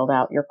trying to build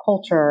out your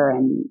culture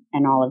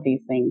and all of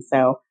these things.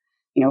 So,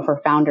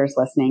 for founders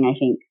listening, I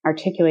think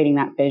articulating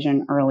that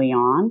vision early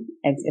on,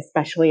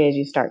 especially as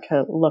you start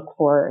to look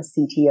for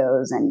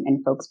CTOs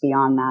and folks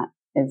beyond that,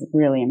 is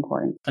really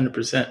important.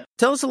 100%.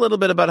 Tell us a little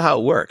bit about how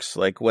it works.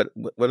 Like what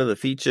are the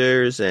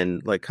features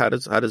and like how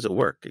does it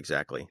work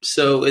exactly?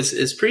 So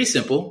it's pretty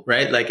simple,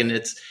 right? Like in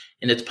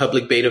its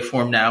public beta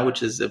form now,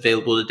 which is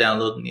available to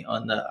download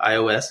on the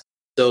iOS.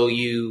 So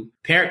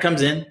parent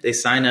comes in, they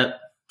sign up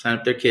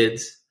their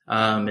kids,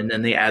 and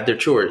then they add their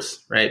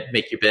chores, right?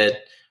 Make your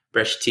bed,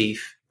 brush your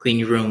teeth, clean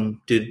your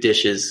room, do the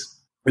dishes.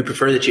 We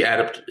prefer that you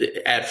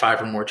add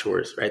 5 or more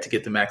chores, right? To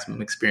get the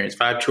maximum experience.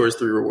 5 chores,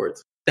 3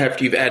 rewards.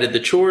 After you've added the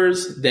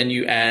chores, then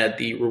you add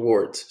the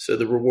rewards. So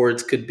the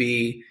rewards could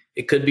be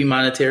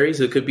monetary.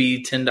 So it could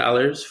be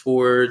 $10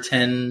 for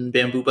 10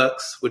 bamboo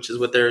bucks, which is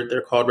what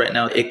they're called right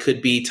now. It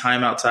could be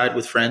time outside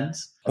with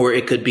friends, or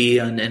it could be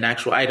an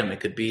actual item.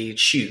 It could be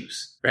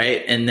shoes,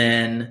 right? And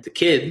then the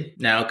kid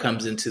now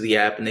comes into the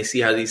app and they see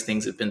how these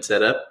things have been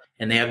set up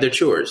and they have their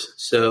chores.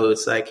 So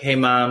it's like, hey,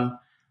 mom,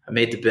 I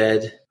made the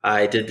bed.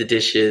 I did the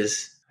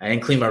dishes. I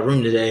didn't clean my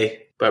room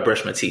today, but I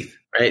brushed my teeth.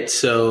 Right.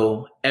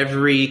 So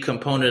every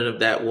component of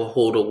that will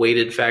hold a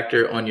weighted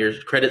factor on your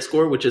credit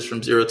score, which is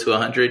from 0 to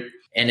 100.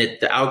 And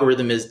the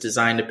algorithm is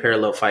designed to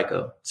parallel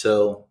FICO.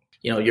 So,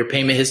 your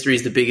payment history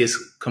is the biggest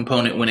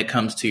component when it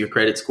comes to your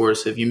credit score.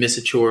 So if you miss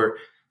a chore,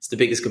 it's the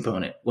biggest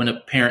component. When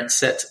a parent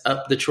sets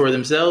up the chore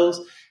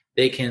themselves,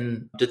 they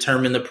can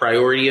determine the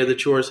priority of the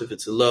chore. So if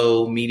it's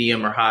low,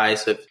 medium, or high.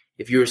 So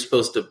if you were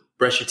supposed to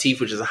brush your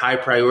teeth, which is a high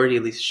priority,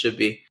 at least it should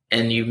be,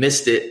 and you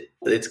missed it,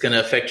 it's going to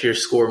affect your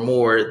score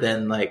more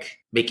than like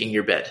making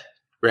your bed,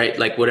 right?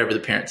 Like whatever the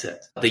parent says.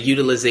 The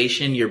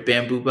utilization, your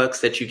bamboo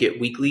bucks that you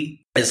get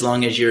weekly, as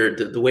long as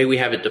the way we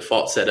have it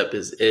default set up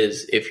is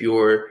if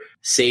you're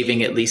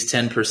saving at least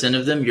 10%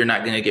 of them, you're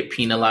not going to get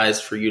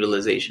penalized for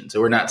utilization.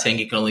 So we're not saying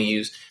you can only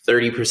use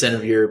 30%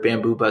 of your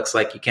bamboo bucks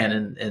like you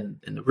can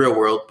in the real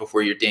world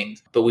before you're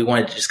dinged. But we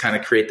wanted to just kind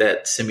of create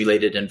that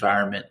simulated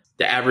environment.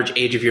 The average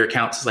age of your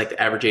accounts is like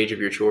the average age of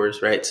your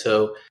chores, right?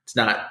 So it's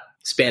not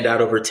spanned out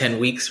over 10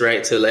 weeks,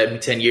 right? So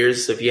 10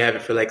 years. So if you have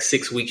it for like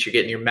 6 weeks, you're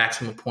getting your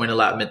maximum point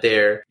allotment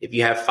there. If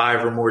you have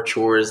 5 or more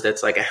chores,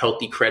 that's like a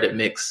healthy credit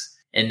mix.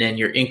 And then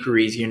your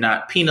inquiries, you're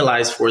not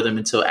penalized for them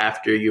until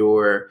after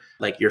your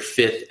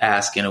 5th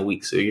ask in a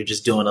week. So you're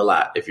just doing a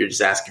lot. If you're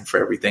just asking for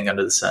everything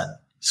under the sun,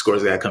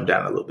 scores got to come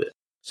down a little bit.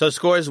 So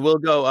scores will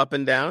go up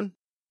and down?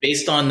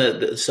 Based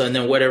on so and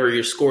then whatever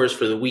your scores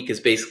for the week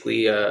is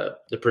basically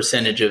the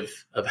percentage of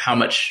how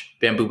much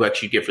bamboo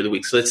bucks you get for the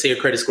week. So let's say your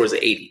credit score is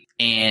 80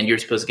 and you're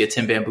supposed to get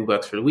 10 bamboo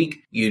bucks for the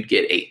week, you'd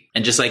get 8.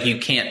 And just like you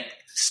can't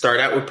start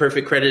out with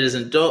perfect credit as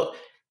an adult,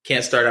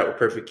 can't start out with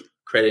perfect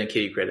credit and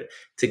kiddie credit.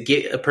 To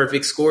get a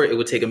perfect score, it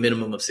would take a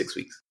minimum of 6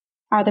 weeks.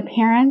 Are the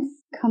parents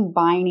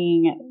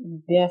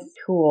combining this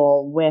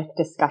tool with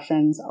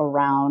discussions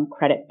around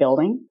credit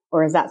building?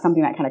 Or is that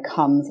something that kind of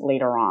comes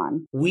later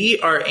on? We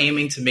are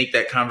aiming to make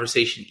that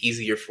conversation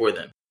easier for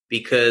them,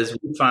 because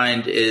we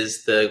find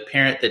is the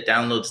parent that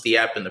downloads the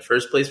app in the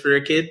first place for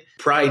their kid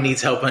probably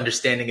needs help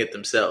understanding it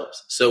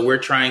themselves. So we're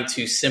trying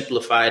to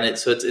simplify it.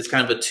 So it's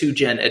kind of a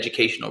 2-gen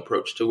educational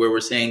approach to where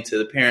we're saying to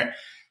the parent,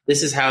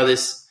 this is how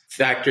this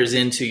factors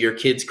into your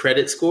kid's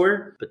credit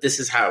score, but this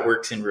is how it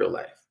works in real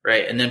life.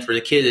 right? And then for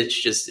the kid,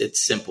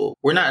 it's simple.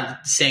 We're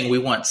not saying we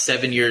want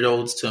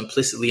 7-year-olds to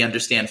implicitly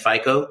understand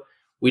FICO.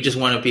 We just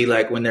want to be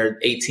like, when they're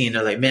 18,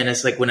 they're like, man,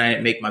 it's like when I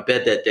didn't make my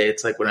bed that day.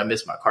 It's like when I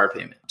missed my car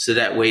payment. So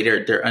that way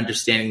they're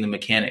understanding the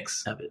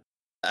mechanics of it.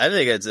 I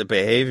think it's a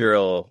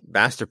behavioral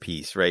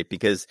masterpiece, right?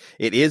 Because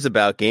it is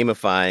about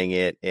gamifying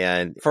it.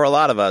 And for a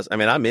lot of us, I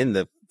mean, I'm in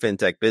the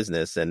fintech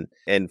business and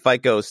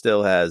FICO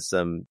still has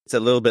it's a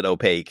little bit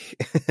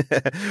opaque,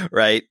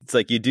 right? It's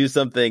like you do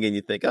something and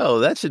you think, oh,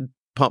 that should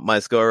pump my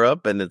score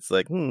up. And it's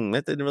like,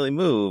 that didn't really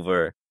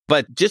move.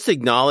 But just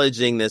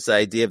acknowledging this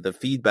idea of the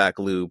feedback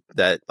loop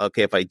that,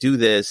 okay, if I do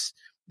this,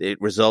 it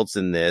results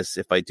in this.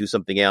 If I do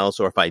something else,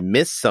 or if I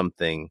miss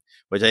something,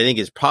 which I think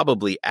is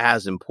probably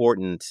as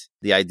important,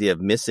 the idea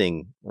of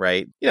missing,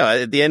 right?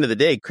 At the end of the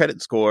day,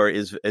 credit score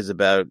is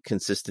about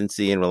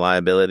consistency and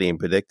reliability and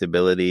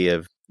predictability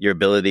of your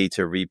ability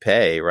to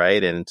repay,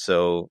 right? And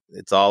so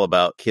it's all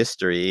about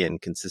history and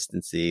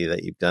consistency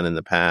that you've done in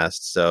the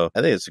past. So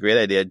I think it's a great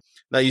idea.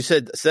 Now, you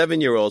said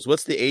 7-year-olds.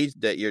 What's the age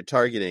that you're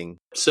targeting?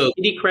 So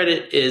Kitty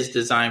Credit is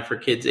designed for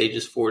kids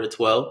ages 4 to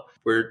 12.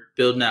 We're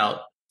building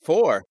out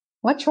 4.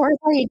 What chores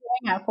are you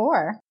doing at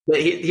 4?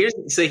 But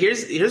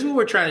here's what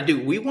we're trying to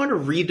do. We want to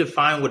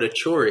redefine what a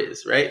chore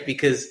is, right?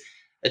 Because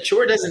a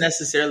chore doesn't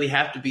necessarily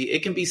have to be,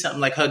 it can be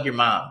something like hug your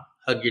mom,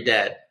 hug your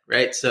dad,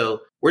 right?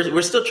 So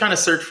we're still trying to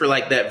search for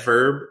like that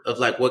verb of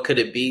like, what could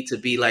it be to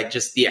be like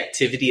just the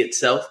activity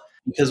itself?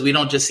 Because we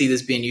don't just see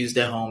this being used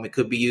at home. It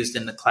could be used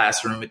in the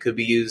classroom. It could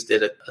be used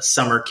at a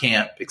summer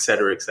camp, et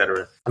cetera, et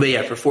cetera. But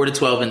yeah, for 4 to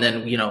 12. And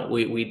then,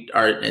 we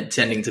are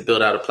intending to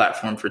build out a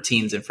platform for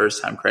teens and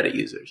first-time credit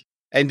users.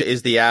 And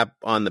is the app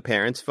on the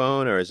parent's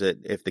phone, or is it,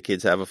 if the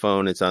kids have a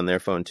phone, it's on their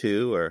phone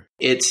too? Or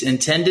it's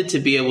intended to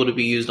be able to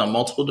be used on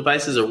multiple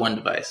devices or one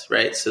device,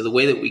 right? So the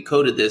way that we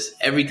coded this,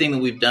 everything that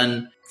we've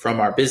done from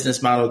our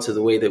business model to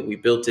the way that we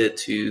built it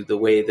to the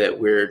way that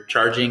we're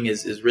charging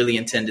is really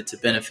intended to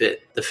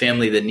benefit the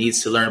family that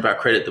needs to learn about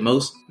credit the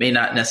most, may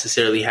not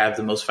necessarily have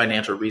the most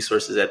financial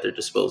resources at their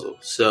disposal.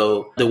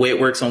 So the way it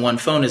works on one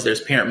phone is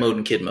there's parent mode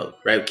and kid mode,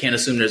 right? We can't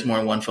assume there's more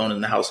than one phone in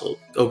the household.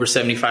 Over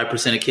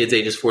 75% of kids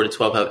ages 4 to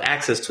 12 have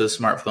access to a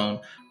smartphone,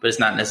 but it's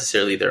not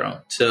necessarily their own.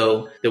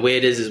 So the way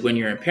it is when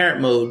you're in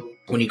parent mode,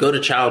 when you go to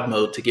child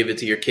mode to give it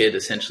to your kid,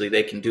 essentially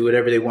they can do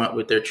whatever they want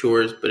with their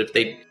chores. But if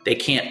they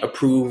can't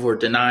approve or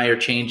deny or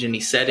change any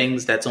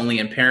settings, that's only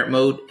in parent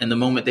mode. And the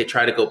moment they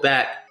try to go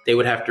back, they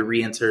would have to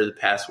re-enter the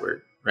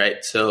password,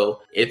 right?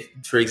 So if,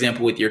 for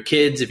example, with your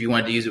kids, if you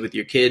wanted to use it with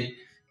your kid,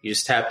 you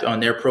just tapped on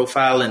their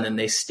profile and then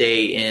it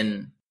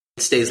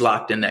stays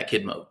locked in that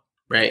kid mode,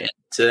 right? And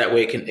so that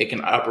way it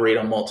can operate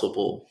on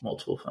multiple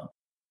phones.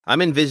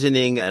 I'm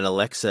envisioning an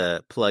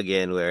Alexa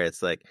plug-in where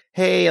it's like,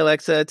 hey,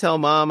 Alexa, tell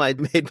mom I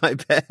made my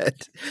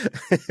bed.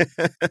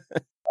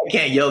 I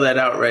can't yell that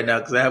out right now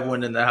because I have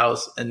one in the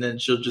house, and then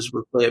she'll just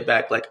replay it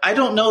back like, I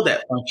don't know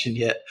that function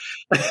yet.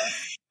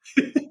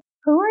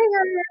 Who are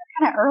your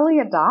kind of early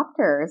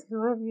adopters?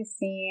 Who have you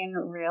seen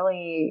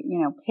really,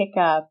 pick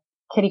up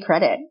Kitty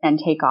Credit and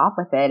take off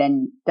with it?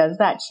 And does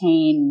that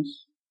change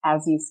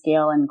as you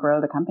scale and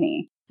grow the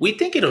company? We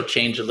think it'll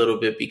change a little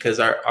bit because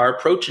our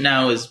approach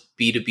now is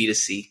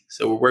B2B2C.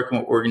 So we're working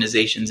with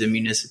organizations and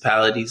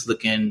municipalities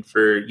looking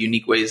for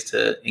unique ways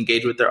to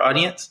engage with their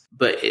audience.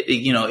 But,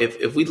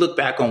 if we look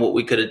back on what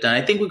we could have done,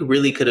 I think we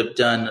really could have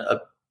done a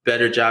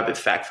better job at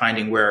fact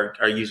finding where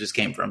our users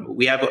came from.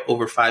 We have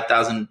over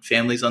 5,000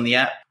 families on the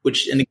app,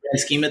 which in the grand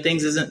scheme of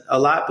things isn't a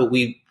lot, but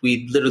we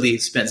literally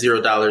spent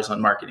 $0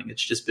 on marketing.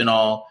 It's just been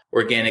all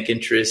organic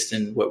interest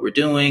in what we're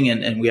doing.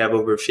 And we have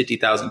over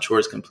 50,000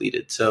 chores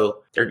completed.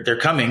 So they're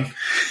coming,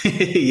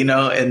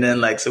 and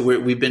then so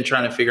we've been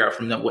trying to figure out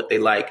from them what they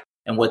like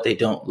and what they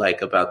don't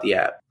like about the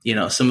app.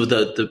 Some of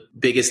the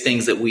biggest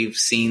things that we've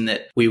seen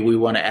that we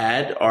want to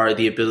add are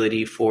the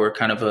ability for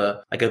kind of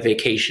a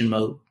vacation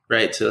mode.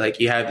 Right. So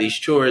you have these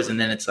chores and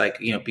then it's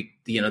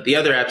the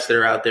other apps that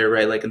are out there,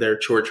 right? Like their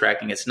chore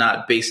tracking, it's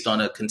not based on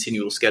a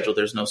continual schedule.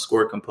 There's no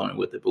score component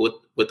with it. But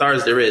with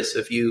ours, there is. So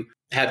if you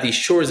have these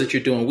chores that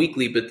you're doing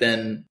weekly, but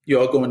then you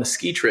all go on a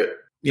ski trip,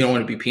 you don't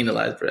want to be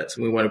penalized for that.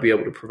 So we want to be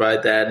able to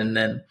provide that. And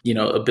then,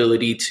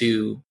 ability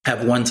to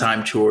have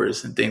one-time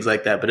chores and things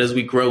like that. But as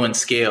we grow and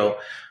scale,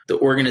 the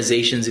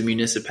organizations and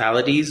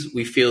municipalities,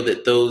 we feel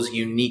that those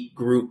unique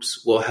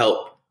groups will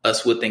help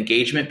us with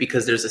engagement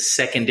because there's a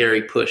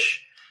secondary push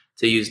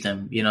to use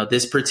them.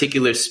 This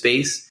particular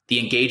space, the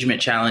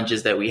engagement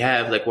challenges that we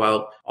have,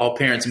 while all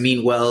parents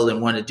mean well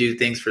and want to do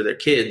things for their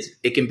kids,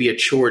 it can be a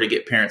chore to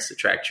get parents to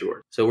track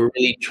chores. So we're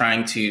really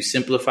trying to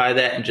simplify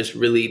that and just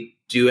really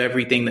do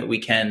everything that we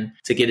can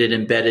to get it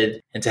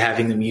embedded and to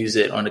having them use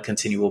it on a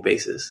continual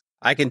basis.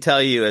 I can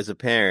tell you as a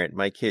parent,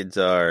 my kids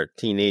are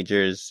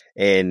teenagers,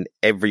 and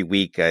every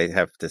week I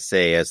have to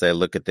say, as I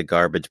look at the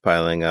garbage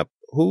piling up,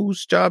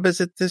 whose job is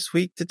it this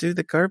week to do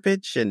the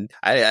garbage? And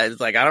I was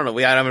like, I don't know.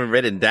 I haven't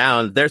written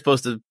down. They're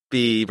supposed to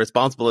be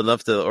responsible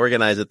enough to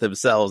organize it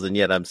themselves. And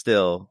yet I'm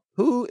still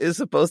Who is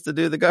supposed to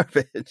do the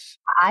garbage?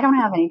 I don't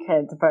have any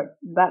kids, but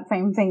that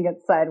same thing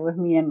gets said with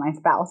me and my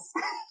spouse.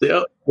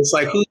 Yep. It's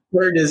like, whose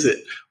word is it?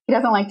 He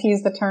doesn't like to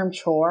use the term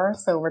chore,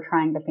 so we're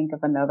trying to think of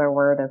another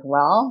word as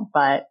well.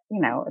 But,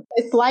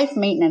 it's life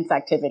maintenance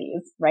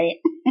activities, right?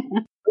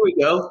 Here we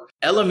go.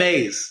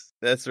 LMAs.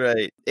 That's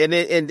right.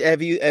 And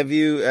have you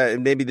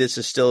maybe this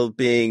is still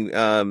being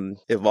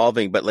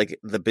evolving, but like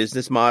the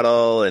business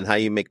model and how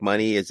you make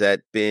money, has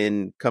that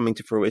been coming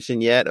to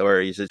fruition yet,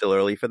 or is it still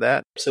early for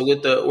that? So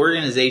with the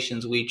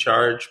organizations, we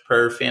charge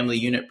per family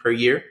unit per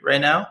year right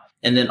now.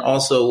 And then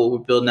also what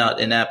we're building out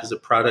in-app is a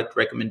product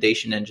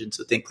recommendation engine.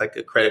 So think like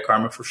a Credit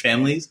Karma for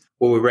families,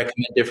 where we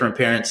recommend different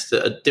products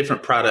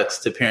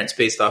to parents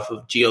based off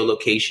of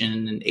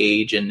geolocation and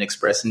age and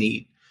express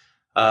need.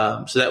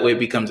 So that way it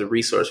becomes a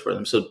resource for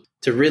them. So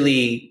to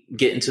really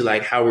get into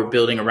like how we're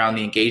building around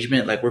the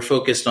engagement, like we're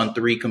focused on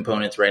 3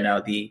 components right now: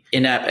 the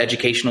in-app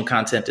educational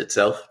content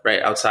itself,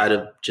 right, outside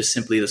of just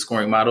simply the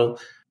scoring model,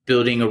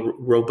 building a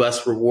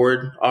robust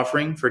reward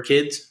offering for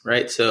kids,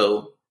 right?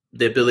 So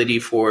the ability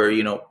for,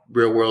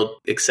 real world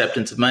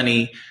acceptance of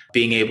money,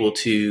 being able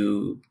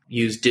to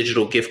use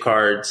digital gift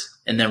cards,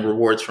 and then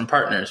rewards from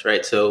partners,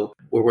 right? So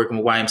we're working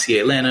with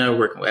YMCA Atlanta, we're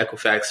working with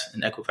Equifax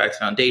and Equifax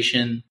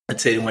Foundation.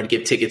 Let's say they want to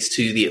give tickets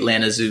to the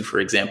Atlanta Zoo, for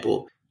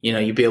example.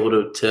 You'd be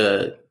able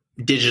to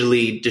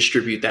digitally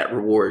distribute that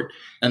reward.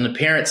 On the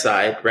parent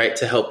side, right,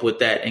 to help with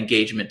that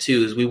engagement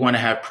too, is we want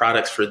to have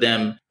products for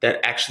them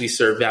that actually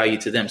serve value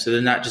to them. So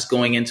they're not just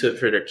going into it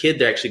for their kid,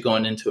 they're actually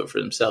going into it for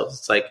themselves.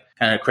 It's like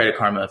kind of Credit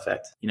Karma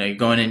effect. You're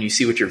going in, you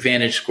see what your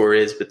Vantage score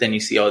is, but then you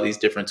see all these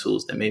different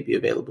tools that may be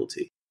available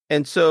to you.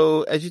 And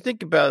so as you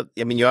think about,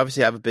 you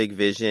obviously have a big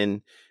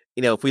vision.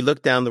 If we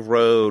look down the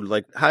road,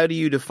 like how do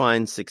you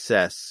define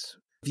success?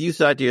 If you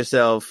thought to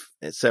yourself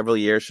several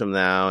years from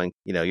now and,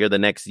 you're the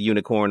next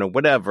unicorn or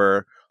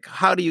whatever,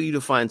 how do you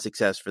define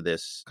success for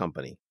this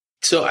company?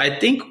 So I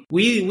think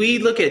we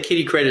look at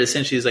Kitty Credit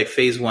essentially as like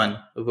phase 1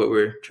 of what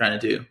we're trying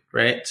to do,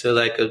 right? So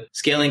like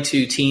scaling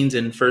to teens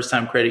and first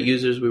time credit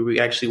users, where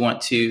we actually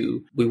want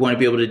to be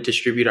able to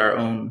distribute our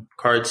own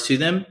cards to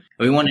them. And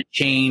we want to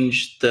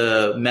change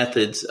the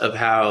methods of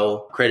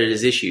how credit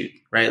is issued,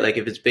 right? Like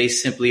if it's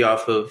based simply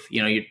off of,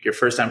 your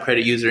first time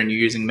credit user and you're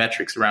using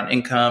metrics around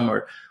income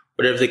or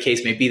whatever the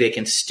case may be, they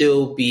can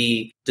still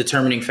be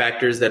determining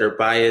factors that are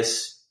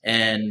biased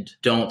and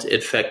don't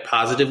affect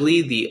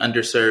positively the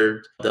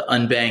underserved, the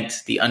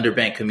unbanked, the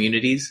underbanked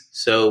communities.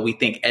 So we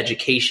think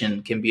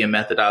education can be a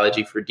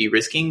methodology for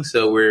de-risking.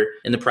 So we're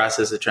in the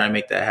process of trying to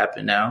make that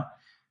happen now.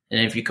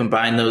 And if you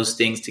combine those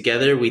things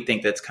together, we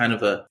think that's kind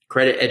of a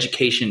credit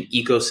education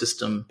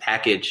ecosystem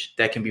package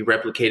that can be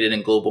replicated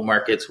in global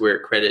markets where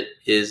credit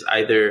is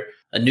either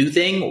a new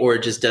thing or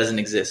it just doesn't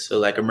exist. So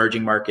like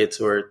emerging markets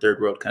or third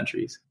world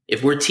countries.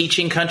 If we're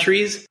teaching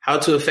countries how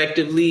to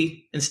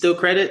effectively instill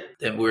credit,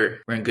 then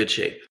we're in good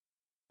shape.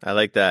 I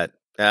like that.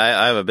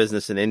 I have a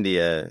business in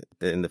India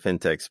in the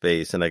fintech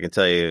space, and I can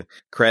tell you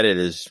credit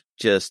is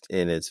just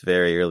in its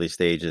very early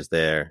stages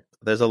there.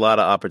 There's a lot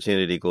of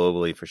opportunity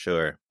globally for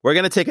sure. We're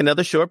going to take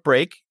another short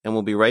break, and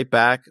we'll be right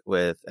back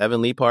with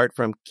Evan Leapart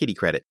from Kitty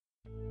Credit.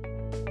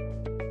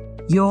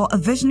 You're a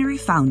visionary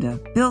founder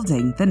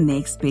building the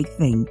next big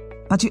thing,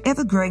 but your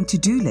ever-growing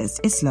to-do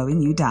list is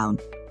slowing you down.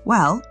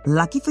 Well,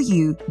 lucky for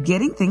you,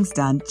 getting things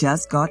done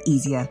just got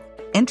easier.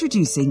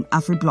 Introducing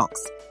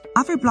AfriBlocks.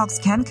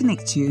 AfriBlocks can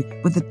connect you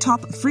with the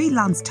top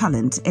freelance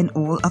talent in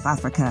all of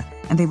Africa,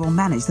 and they will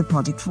manage the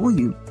project for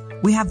you.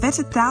 We have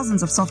vetted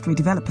thousands of software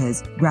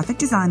developers, graphic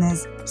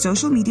designers,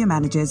 social media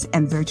managers,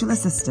 and virtual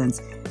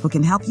assistants who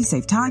can help you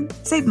save time,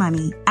 save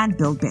money, and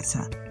build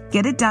better.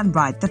 Get it done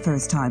right the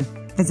first time.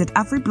 Visit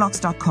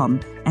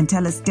afriblocks.com and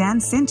tell us Dan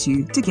sent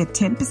you to get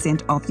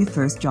 10% off your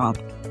first job.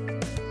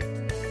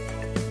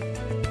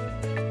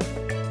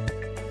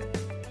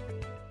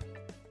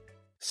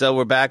 So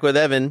we're back with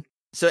Evan.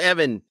 So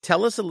Evan,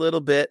 tell us a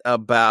little bit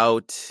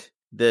about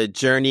the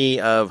journey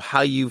of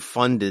how you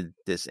funded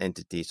this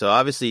entity. So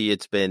obviously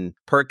it's been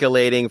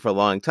percolating for a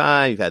long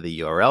time. You've had the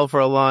URL for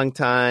a long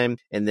time.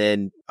 And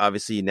then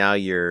obviously now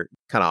you're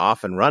kind of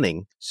off and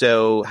running.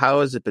 So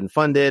how has it been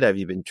funded? Have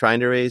you been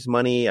trying to raise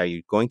money? Are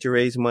you going to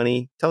raise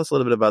money? Tell us a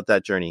little bit about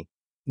that journey.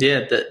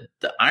 Yeah,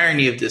 the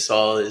irony of this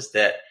all is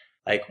that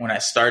like when I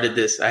started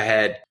this, I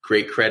had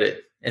great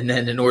credit. And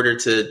then in order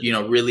to,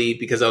 really,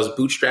 because I was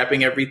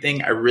bootstrapping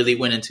everything, I really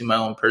went into my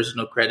own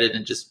personal credit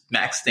and just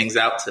maxed things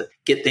out to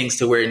get things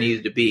to where it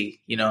needed to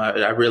be.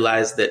 I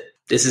realized that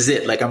this is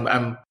it. Like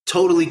I'm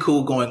totally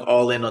cool going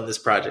all in on this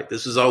project.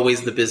 This was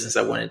always the business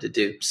I wanted to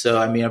do. So,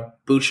 I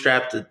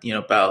bootstrapped,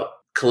 about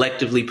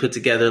collectively put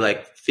together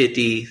like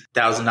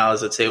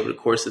 $50,000, I'd say, over the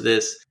course of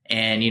this.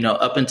 And,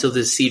 up until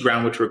this seed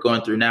round, which we're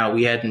going through now,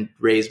 we hadn't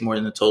raised more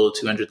than a total of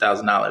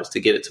 $200,000 to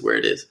get it to where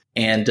it is.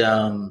 And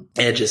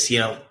it just,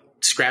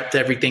 scrapped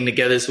everything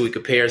together so we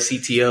could pay our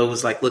CTO.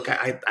 Was like, look,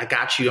 I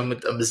got you. I'm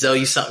gonna sell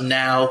you something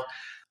now.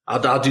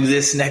 I'll do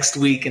this next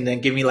week, and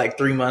then give me like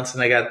 3 months,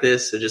 and I got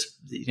this. So just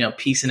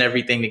piecing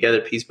everything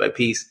together piece by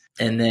piece.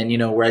 And then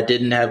where I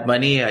didn't have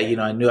money,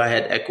 I knew I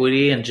had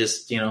equity, and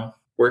just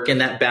working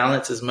that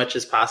balance as much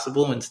as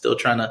possible and still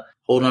trying to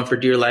hold on for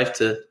dear life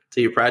to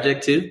your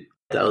project too.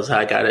 That was how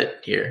I got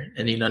it here.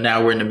 And,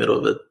 now we're in the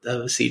middle of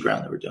a seed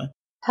round that we're doing.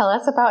 Tell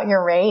us about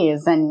your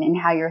raise and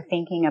how you're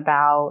thinking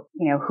about,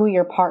 who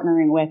you're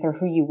partnering with or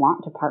who you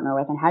want to partner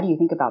with. And how do you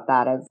think about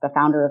that as the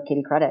founder of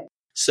Kitty Credit?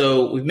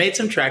 So we've made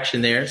some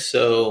traction there.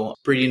 So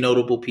pretty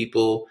notable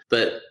people.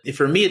 But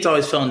for me, it's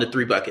always fell into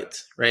 3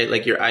 buckets, right?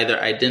 Like you're either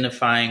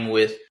identifying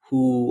with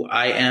who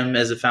I am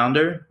as a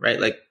founder, right?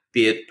 Like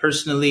be it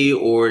personally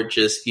or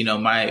just,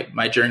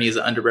 my journey as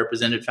an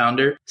underrepresented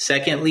founder.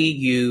 Secondly,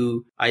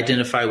 you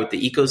identify with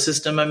the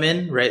ecosystem I'm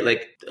in, right?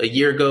 Like a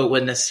year ago, it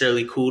wasn't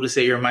necessarily cool to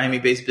say you're a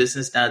Miami-based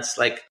business. Now it's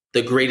like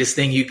the greatest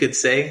thing you could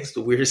say. It's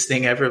the weirdest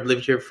thing ever. I've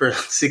lived here for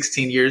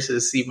 16 years. To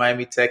see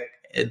Miami Tech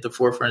at the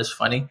forefront is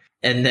funny.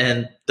 And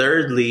then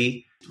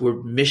thirdly, we're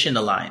mission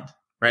aligned,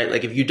 right?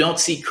 Like if you don't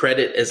see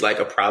credit as like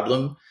a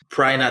problem,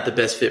 probably not the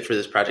best fit for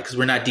this project because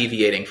we're not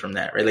deviating from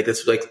that, right? Like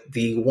that's like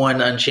the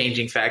one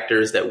unchanging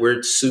factor is that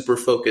we're super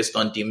focused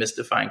on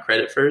demystifying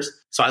credit first.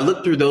 So I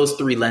looked through those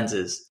 3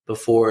 lenses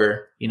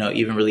before,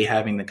 even really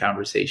having the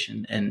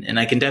conversation. And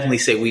I can definitely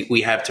say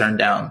we have turned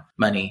down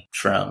money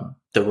from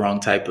the wrong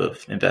type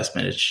of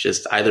investment. It's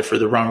just either for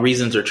the wrong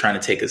reasons or trying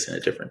to take us in a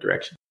different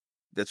direction.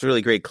 That's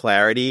really great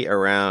clarity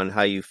around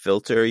how you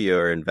filter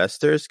your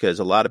investors, because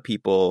a lot of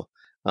people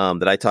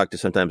that I talk to,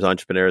 sometimes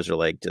entrepreneurs are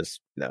like, just,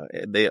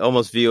 they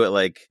almost view it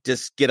like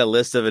just get a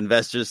list of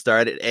investors,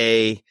 start at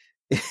A,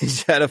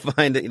 try to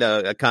find,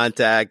 a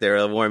contact or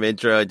a warm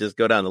intro and just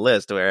go down the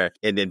list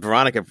and then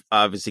Veronica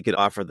obviously could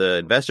offer the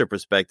investor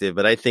perspective.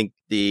 But I think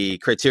the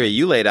criteria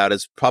you laid out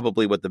is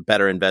probably what the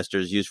better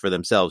investors use for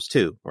themselves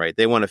too, right?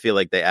 They want to feel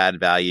like they add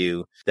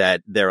value,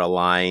 that they're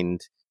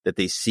aligned, that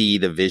they see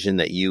the vision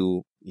that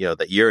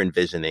that you're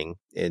envisioning.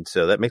 And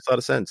so that makes a lot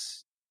of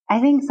sense. I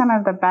think some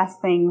of the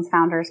best things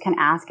founders can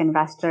ask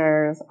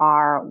investors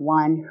are,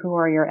 1, who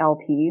are your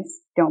LPs?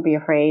 Don't be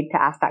afraid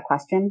to ask that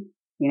question.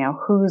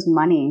 Whose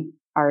money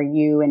are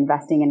you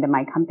investing into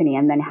my company?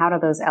 And then how do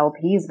those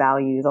LPs'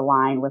 values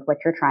align with what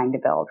you're trying to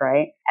build,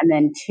 right? And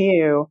then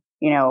 2,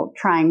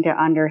 trying to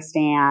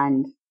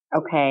understand,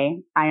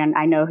 okay,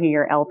 I know who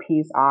your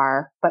LPs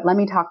are, but let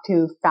me talk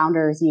to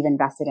founders you've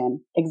invested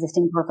in,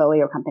 existing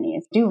portfolio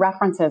companies. Do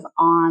references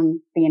on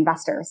the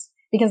investors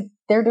because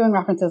they're doing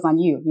references on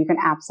you. You can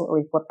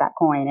absolutely flip that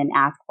coin and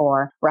ask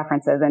for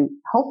references. And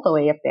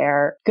hopefully if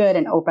they're good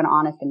and open,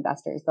 honest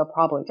investors, they'll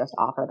probably just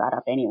offer that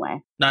up anyway.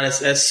 No,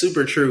 that's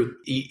super true.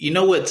 You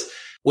know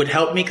what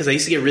helped me? Because I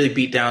used to get really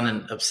beat down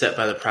and upset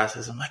by the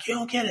process. I'm like, you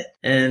don't get it.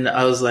 And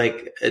I was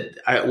like,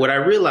 what I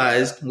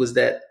realized was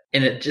that,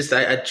 and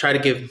I try to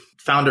give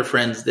founder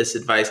friends this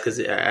advice because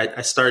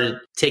I started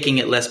taking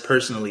it less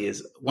personally,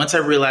 is once I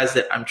realized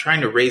that I'm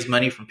trying to raise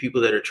money from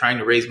people that are trying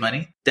to raise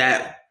money,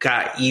 that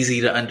got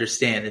easy to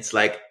understand. It's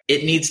like,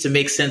 it needs to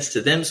make sense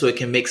to them so it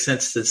can make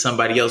sense to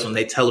somebody else when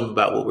they tell them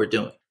about what we're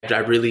doing. I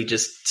really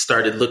just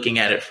started looking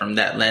at it from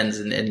that lens.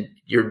 And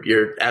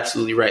you're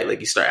absolutely right.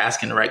 Like you start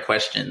asking the right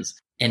questions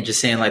and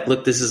just saying like,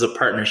 look, this is a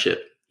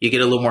partnership. You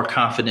get a little more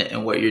confident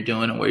in what you're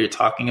doing and what you're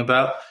talking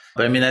about.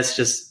 But I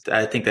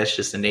think that's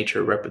just the nature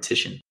of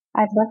repetition.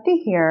 I'd love to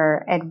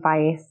hear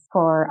advice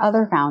for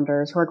other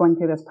founders who are going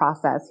through this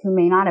process who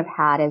may not have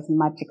had as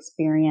much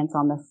experience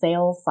on the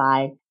sales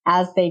side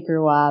as they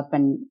grew up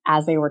and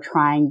as they were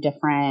trying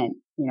different,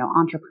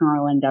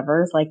 entrepreneurial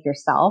endeavors like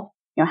yourself.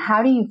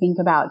 How do you think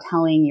about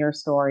telling your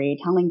story,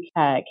 telling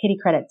Kitty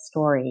Credit's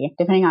story,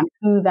 depending on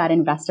who that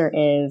investor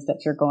is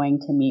that you're going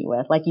to meet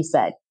with? Like you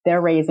said,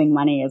 they're raising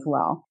money as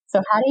well.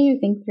 So how do you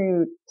think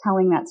through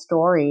telling that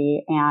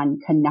story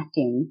and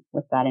connecting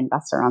with that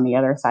investor on the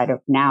other side of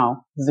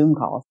now Zoom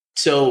calls?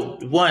 So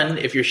 1,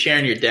 if you're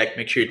sharing your deck,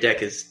 make sure your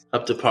deck is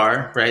up to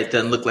par, right? It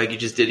doesn't look like you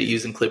just did it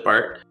using clip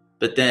art.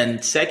 But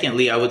then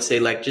secondly, I would say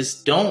like,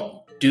 just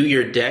don't do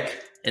your deck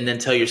and then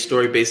tell your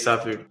story based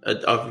off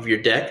of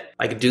your deck.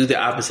 Like do the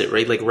opposite,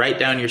 right? Like write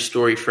down your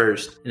story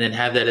first and then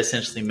have that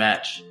essentially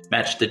match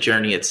the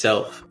journey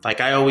itself.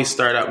 Like I always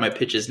start out my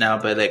pitches now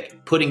by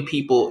like putting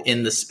people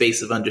in the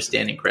space of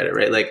understanding credit,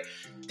 right? Like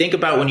think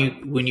about when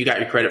you got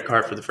your credit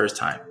card for the first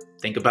time.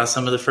 Think about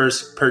some of the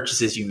first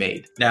purchases you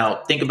made.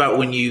 Now, think about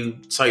when you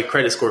saw your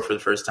credit score for the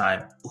first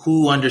time.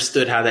 Who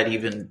understood how that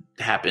even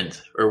happened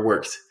or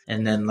worked?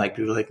 And then like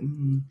people are like,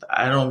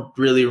 I don't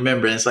really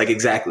remember. And it's like,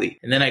 exactly.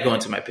 And then I go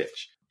into my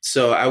pitch.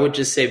 So I would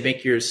just say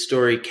make your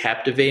story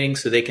captivating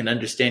so they can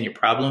understand your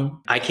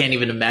problem. I can't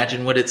even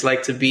imagine what it's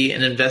like to be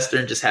an investor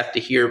and just have to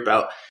hear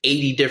about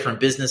 80 different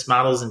business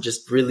models and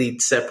just really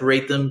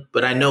separate them.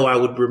 But I know I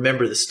would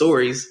remember the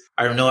stories.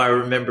 I know I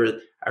remember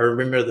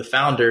the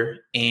founder,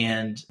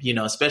 and,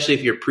 especially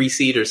if you're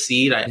pre-seed or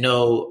seed, I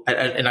know,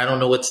 and I don't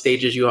know what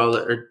stages you all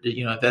are,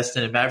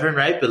 investing in Maverick,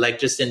 right? But like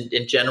just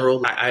in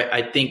general,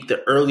 I think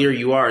the earlier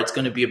you are, it's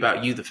going to be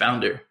about you, the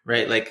founder,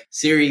 right? Like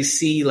Series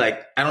C,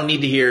 like I don't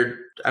need to hear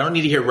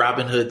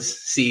Robinhood's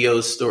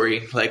CEO's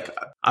story. Like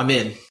I'm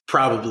in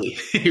probably,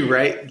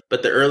 right?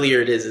 But the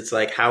earlier it is, it's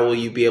like, how will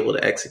you be able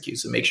to execute?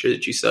 So make sure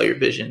that you sell your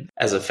vision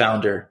as a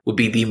founder would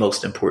be the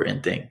most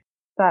important thing.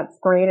 That's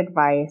great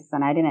advice.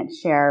 And I didn't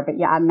share, but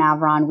yeah, at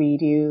Mavron, we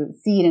do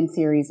seed and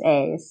series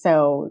A.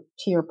 So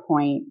to your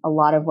point, a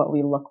lot of what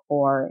we look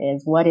for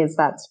is what is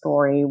that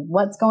story?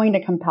 What's going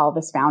to compel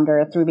this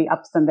founder through the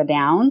ups and the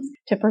downs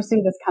to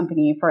pursue this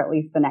company for at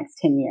least the next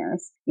 10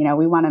 years?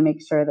 We want to make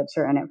sure that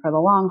you're in it for the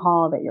long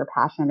haul, that you're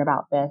passionate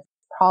about this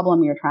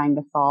problem you're trying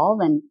to solve,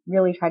 and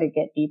really try to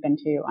get deep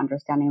into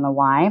understanding the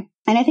why.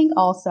 And I think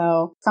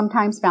also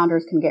sometimes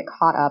founders can get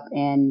caught up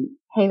in,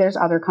 hey, there's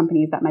other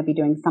companies that might be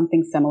doing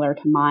something similar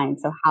to mine.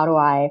 So how do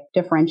I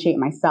differentiate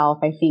myself?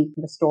 I think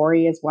the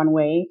story is one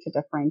way to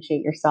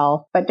differentiate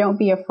yourself, but don't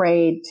be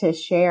afraid to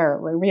share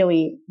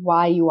really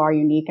why you are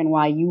unique and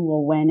why you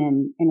will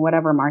win in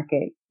whatever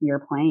market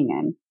you're playing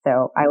in.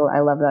 So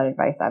I love that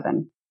advice,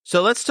 Evan.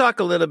 So let's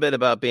talk a little bit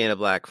about being a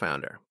Black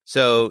founder.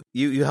 So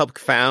you helped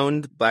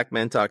found Black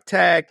Men Talk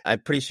Tech. I'm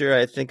pretty sure,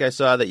 I think I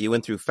saw that you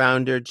went through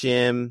Founder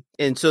Gym.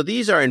 And so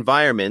these are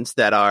environments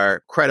that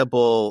are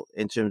credible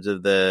in terms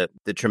of the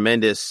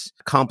tremendous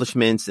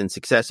accomplishments and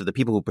success of the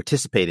people who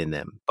participate in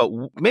them. But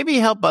maybe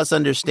help us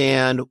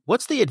understand,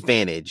 what's the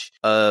advantage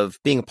of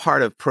being a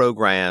part of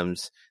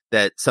programs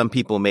that some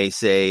people may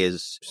say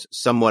is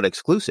somewhat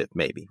exclusive,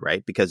 maybe,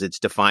 right? Because it's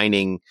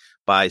defining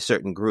by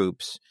certain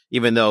groups,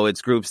 even though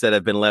it's groups that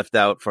have been left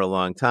out for a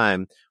long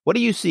time. What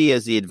do you see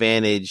as the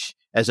advantage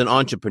as an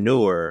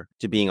entrepreneur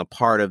to being a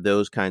part of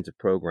those kinds of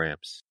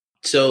programs?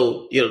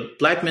 So,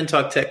 Black Men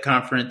Talk Tech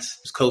Conference,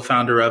 I was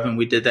co-founder of, and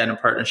we did that in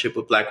partnership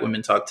with Black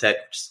Women Talk Tech,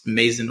 which is an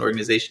amazing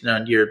organization.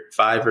 On year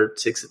 5 or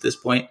 6 at this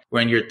point.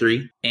 We're in year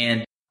 3.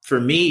 And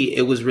for me,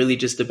 it was really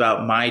just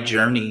about my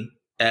journey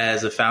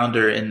as a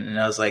founder. And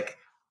I was like,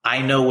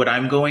 I know what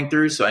I'm going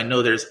through. So I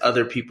know there's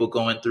other people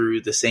going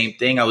through the same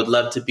thing. I would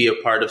love to be a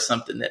part of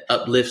something that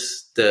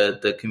uplifts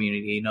the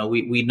community.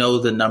 We know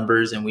the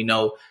numbers, and we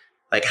know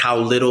like how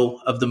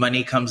little of the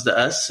money comes to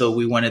us. So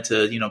we wanted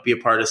to, be a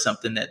part of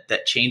something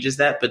that changes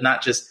that, but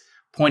not just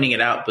pointing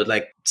it out, but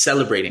like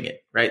celebrating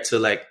it. Right. So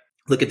like,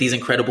 look at these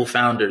incredible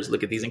founders,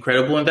 look at these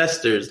incredible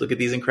investors, look at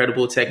these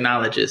incredible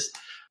technologists,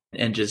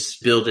 and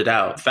just build it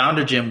out.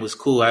 Founder Gym was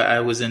cool.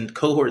 I was in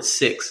cohort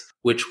 6,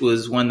 which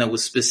was one that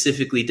was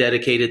specifically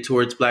dedicated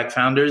towards Black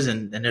founders.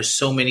 And there's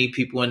so many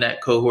people in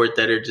that cohort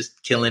that are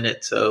just killing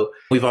it. So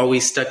we've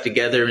always stuck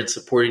together and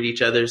supported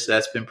each other. So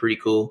that's been pretty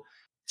cool.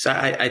 So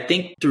I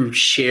think through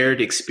shared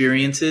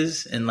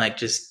experiences and like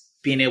just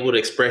being able to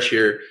express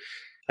your,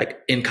 like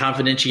in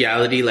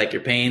confidentiality, like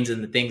your pains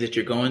and the things that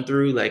you're going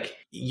through, like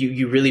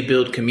you really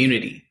build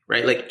community,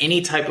 right? Like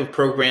any type of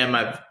program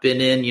I've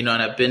been in, and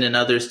I've been in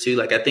others too.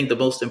 Like I think the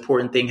most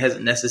important thing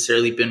hasn't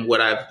necessarily been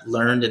what I've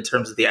learned in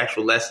terms of the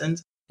actual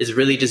lessons. It's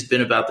really just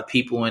been about the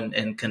people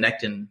and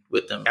connecting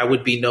with them. I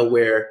would be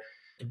nowhere,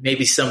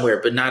 maybe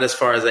somewhere, but not as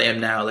far as I am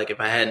now. Like if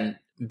I hadn't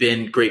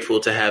been grateful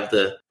to have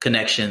the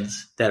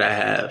connections that I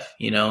have,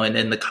 and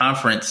then the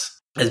conference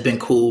has been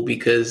cool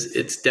because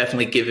it's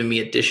definitely given me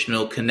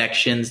additional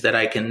connections that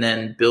I can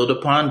then build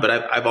upon. But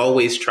I've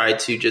always tried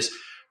to just,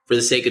 for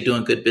the sake of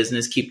doing good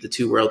business, keep the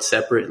two worlds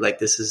separate. Like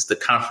this is the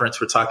conference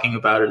we're talking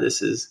about, or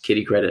this is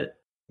Kitty Credit.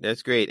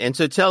 That's great. And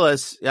so tell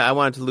us, I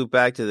wanted to loop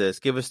back to this.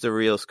 Give us the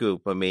real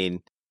scoop. I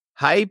mean,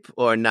 hype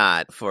or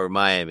not for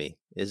Miami?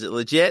 Is it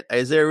legit?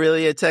 Is there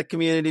really a tech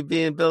community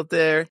being built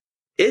there?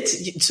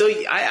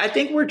 I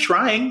think we're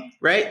trying,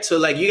 right? So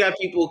like you got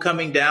people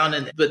coming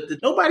down but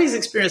nobody's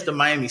experienced a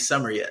Miami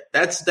summer yet.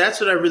 That's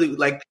what I really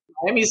like.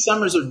 Miami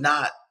summers are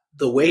not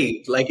the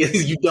wave. Like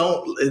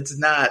it's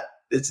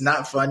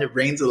not fun. It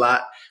rains a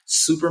lot,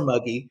 super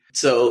muggy.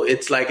 So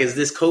it's like, is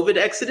this COVID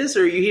exodus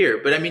or are you here?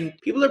 But I mean,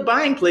 people are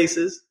buying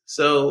places.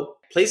 So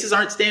places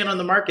aren't staying on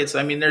the market. So,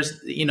 I mean, there's,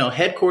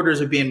 headquarters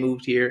are being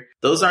moved here.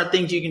 Those aren't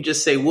things you can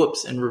just say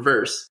whoops and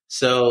reverse.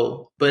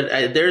 So, but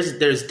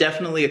there's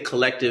definitely a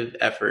collective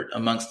effort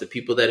amongst the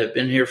people that have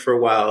been here for a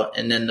while.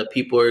 And then the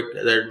people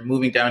that are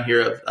moving down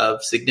here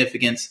of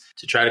significance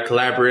to try to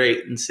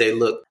collaborate and say,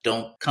 look,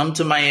 don't come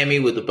to Miami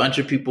with a bunch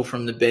of people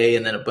from the Bay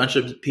and then a bunch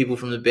of people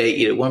from the Bay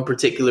eat at one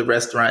particular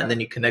restaurant. And then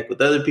you connect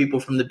with other people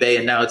from the Bay.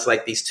 And now it's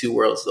like these two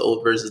worlds, the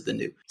old versus the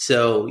new.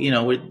 So,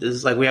 this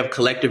is like we have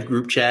collective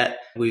group chat.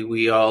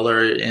 We all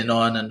are in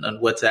on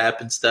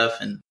WhatsApp and stuff.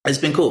 And it's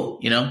been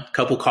cool, a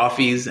couple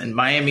coffees. And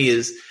Miami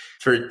is,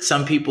 for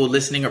some people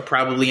listening, are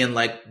probably in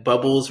like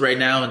bubbles right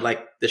now and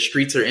like the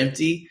streets are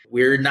empty.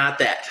 We're not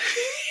that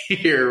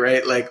here,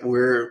 right? Like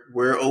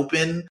we're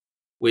open,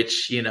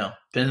 which,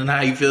 depending on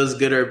how you feel is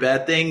good or a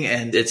bad thing.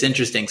 And it's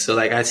interesting. So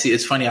like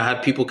it's funny. I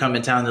have people come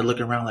in town, they're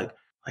looking around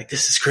like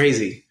this is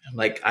crazy. I'm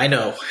like, I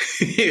know,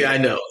 I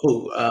know.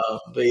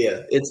 But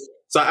yeah,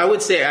 so I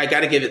would say I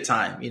got to give it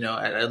time.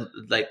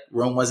 Like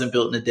Rome wasn't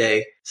built in a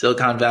day.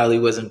 Silicon Valley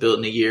wasn't built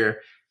in a year.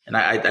 And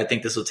I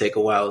think this will take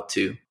a while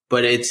too.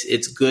 But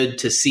it's good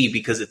to see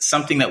because it's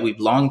something that we've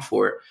longed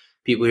for.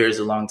 People here is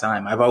a long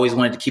time. I've always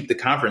wanted to keep the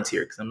conference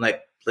here because I'm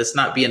like, let's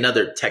not be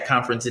another tech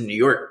conference in New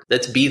York.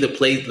 Let's be the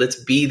place.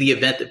 Let's be the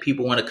event that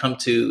people want to come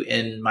to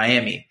in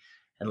Miami.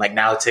 And like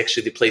now it's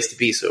actually the place to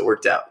be. So it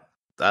worked out.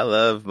 I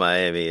love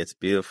Miami. It's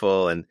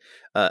beautiful. And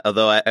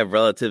although I have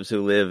relatives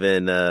who live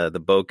in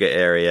the Boca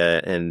area,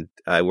 and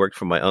I worked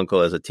for my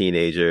uncle as a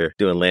teenager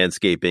doing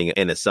landscaping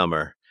in the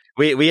summer.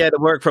 We had to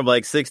work from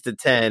like 6 to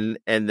 10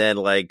 and then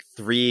like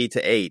 3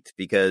 to 8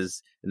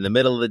 because in the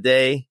middle of the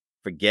day,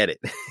 forget it.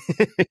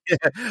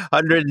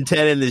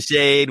 110 in the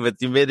shade with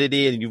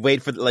humidity, and you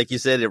wait for, like you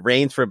said, it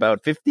rains for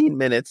about 15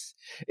 minutes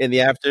in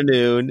the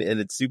afternoon, and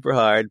it's super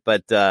hard,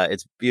 but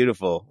it's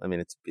beautiful. I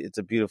mean, it's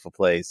a beautiful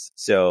place.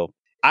 So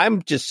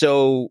I'm just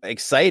so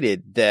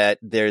excited that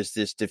there's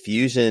this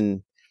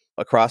diffusion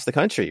across the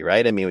country,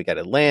 right? I mean, we got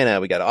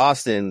Atlanta, we got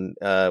Austin,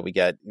 we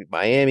got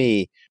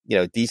Miami,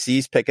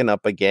 DC's picking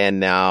up again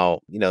now,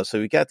 so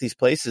we got these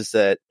places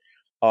that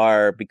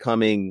are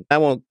becoming, I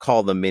won't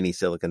call them mini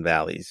Silicon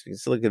Valleys.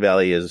 Silicon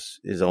Valley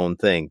is his own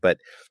thing, but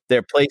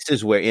they're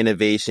places where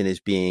innovation is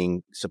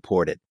being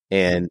supported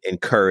and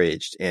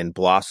encouraged and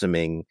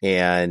blossoming,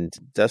 and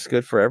that's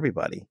good for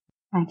everybody.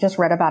 I just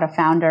read about a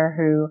founder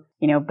who,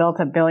 built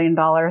 $1 billion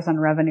in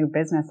revenue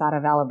business out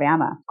of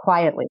Alabama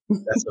quietly.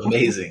 That's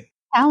amazing.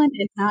 Talent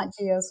is not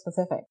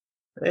geo-specific.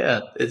 Yeah,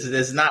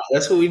 it's not.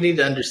 That's what we need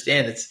to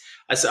understand.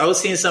 I was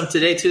seeing some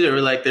today too. That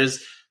were like,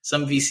 there's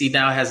some VC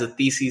now has a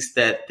thesis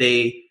that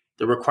the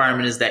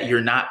requirement is that you're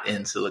not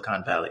in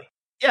Silicon Valley.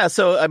 Yeah.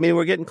 So, I mean,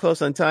 we're getting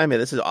close on time here.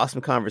 This is an awesome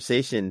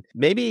conversation.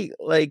 Maybe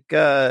we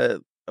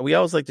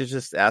always like to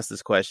just ask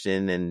this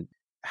question and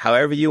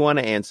however you want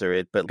to answer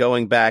it, but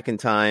going back in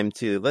time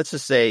to, let's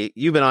just say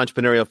you've been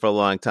entrepreneurial for a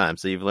long time,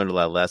 so you've learned a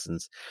lot of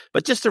lessons,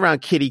 but just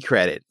around Kitty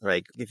Credit,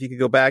 right? If you could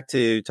go back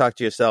to talk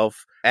to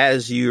yourself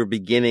as you're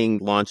beginning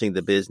launching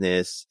the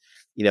business,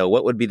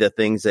 what would be the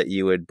things that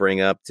you would bring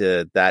up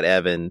to that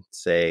Evan,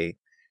 say,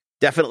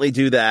 definitely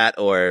do that,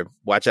 or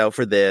watch out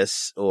for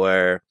this,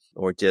 or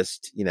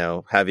just,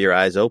 have your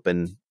eyes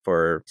open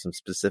for some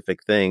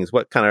specific things?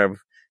 What kind of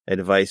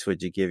advice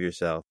would you give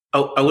yourself?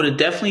 Oh, I would have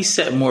definitely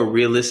set more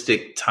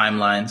realistic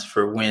timelines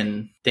for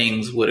when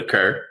things would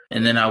occur.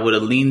 And then I would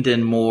have leaned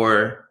in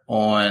more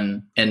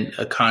on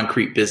a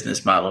concrete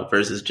business model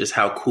versus just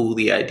how cool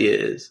the idea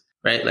is,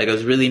 right? Like I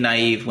was really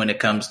naive when it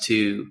comes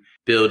to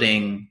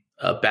building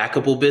a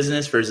backable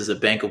business versus a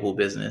bankable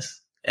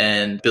business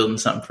and building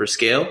something for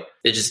scale.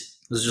 It was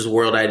just a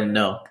world I didn't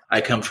know.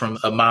 I come from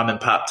a mom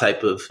and pop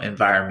type of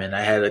environment.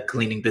 I had a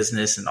cleaning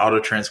business and auto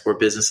transport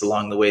business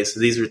along the way. So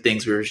these were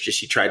things where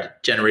you tried to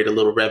generate a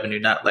little revenue,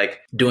 not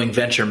like doing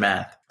venture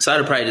math. So I'd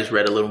have probably just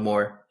read a little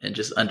more and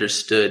just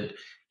understood,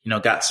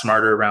 got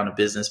smarter around a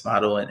business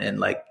model and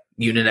like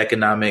unit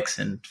economics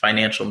and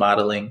financial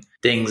modeling,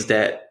 things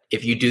that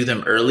if you do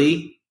them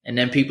early and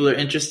then people are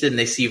interested and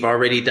they see you've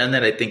already done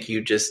that, I think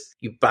you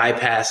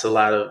bypass a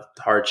lot of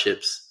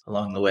hardships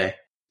along the way.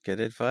 Good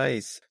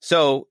advice.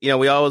 So,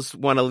 we always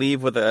want to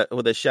leave with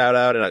a shout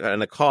out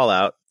and a call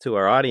out to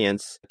our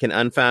audience. Can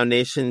Unfound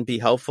Nation be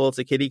helpful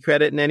to Kitty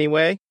Credit in any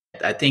way?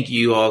 I think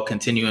you all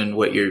continuing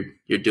what you're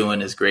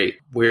doing is great.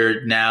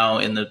 We're now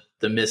in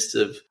the midst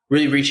of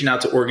really reaching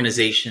out to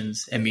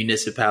organizations and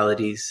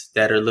municipalities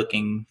that are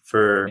looking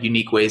for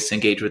unique ways to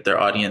engage with their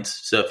audience.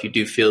 So if you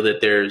do feel that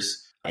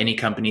there's any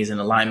companies in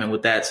alignment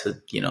with that, so,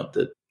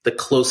 the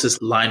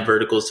closest line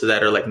verticals to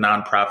that are like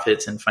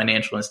nonprofits and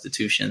financial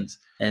institutions.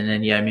 And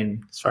then,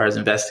 as far as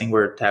investing,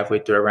 we're halfway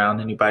through a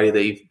round. Anybody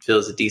that you feel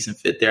is a decent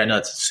fit there. I know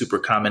it's a super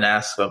common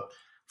ask, so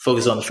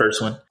focus on the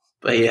first one.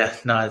 But yeah,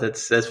 no,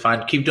 that's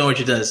fine. Keep doing what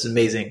you're doing. This is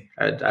amazing.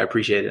 I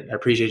appreciate it. I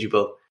appreciate you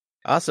both.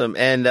 Awesome.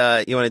 And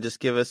you want to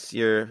just give us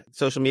your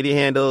social media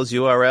handles,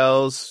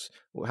 URLs?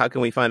 How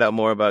can we find out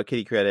more about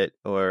Kitty Credit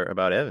or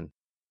about Evan?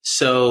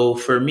 So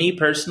for me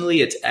personally,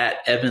 it's at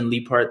Evan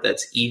Leapart.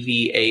 That's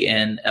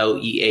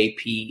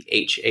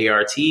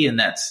EvanLeapart. And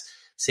that's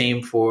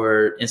same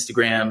for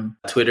Instagram,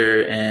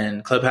 Twitter,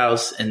 and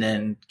Clubhouse. And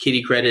then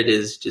Kitty Credit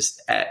is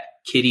just at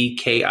Kitty,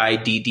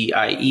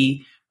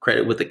 Kiddie,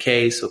 credit with a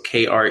K. So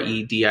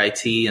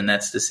KREDIT. And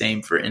that's the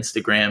same for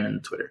Instagram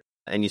and Twitter.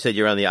 And you said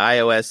you're on the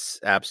iOS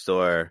App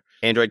Store.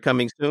 Android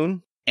coming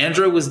soon?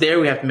 Android was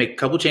there. We have to make a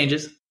couple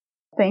changes.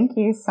 Thank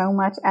you so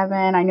much,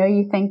 Evan. I know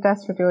you thanked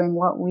us for doing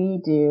what we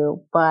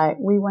do, but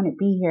we wouldn't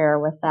be here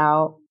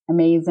without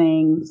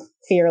amazing,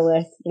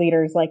 fearless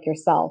leaders like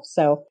yourself.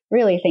 So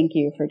really thank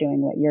you for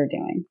doing what you're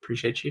doing.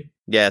 Appreciate you.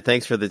 Yeah,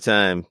 thanks for the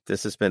time.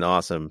 This has been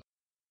awesome.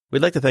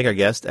 We'd like to thank our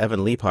guest, Evan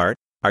Leapart,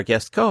 our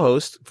guest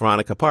co-host,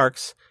 Veronica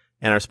Parks,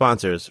 and our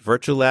sponsors,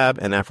 Virtual Lab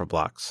and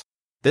Afroblocks.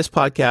 This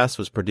podcast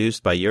was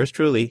produced by yours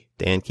truly,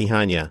 Dan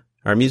Quijana.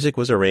 Our music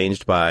was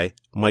arranged by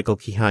Michael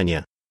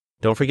Quijana.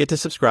 Don't forget to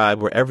subscribe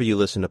wherever you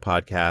listen to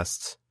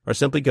podcasts, or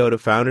simply go to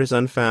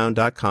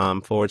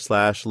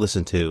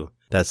foundersunfound.com/listen to.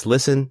 That's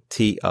listen,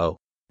 T-O.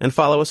 And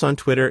follow us on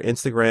Twitter,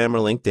 Instagram, or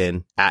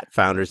LinkedIn at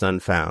Founders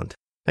Unfound.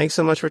 Thanks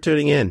so much for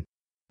tuning in.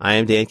 I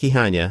am Dan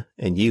Quijana,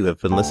 and you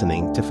have been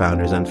listening to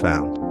Founders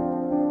Unfound.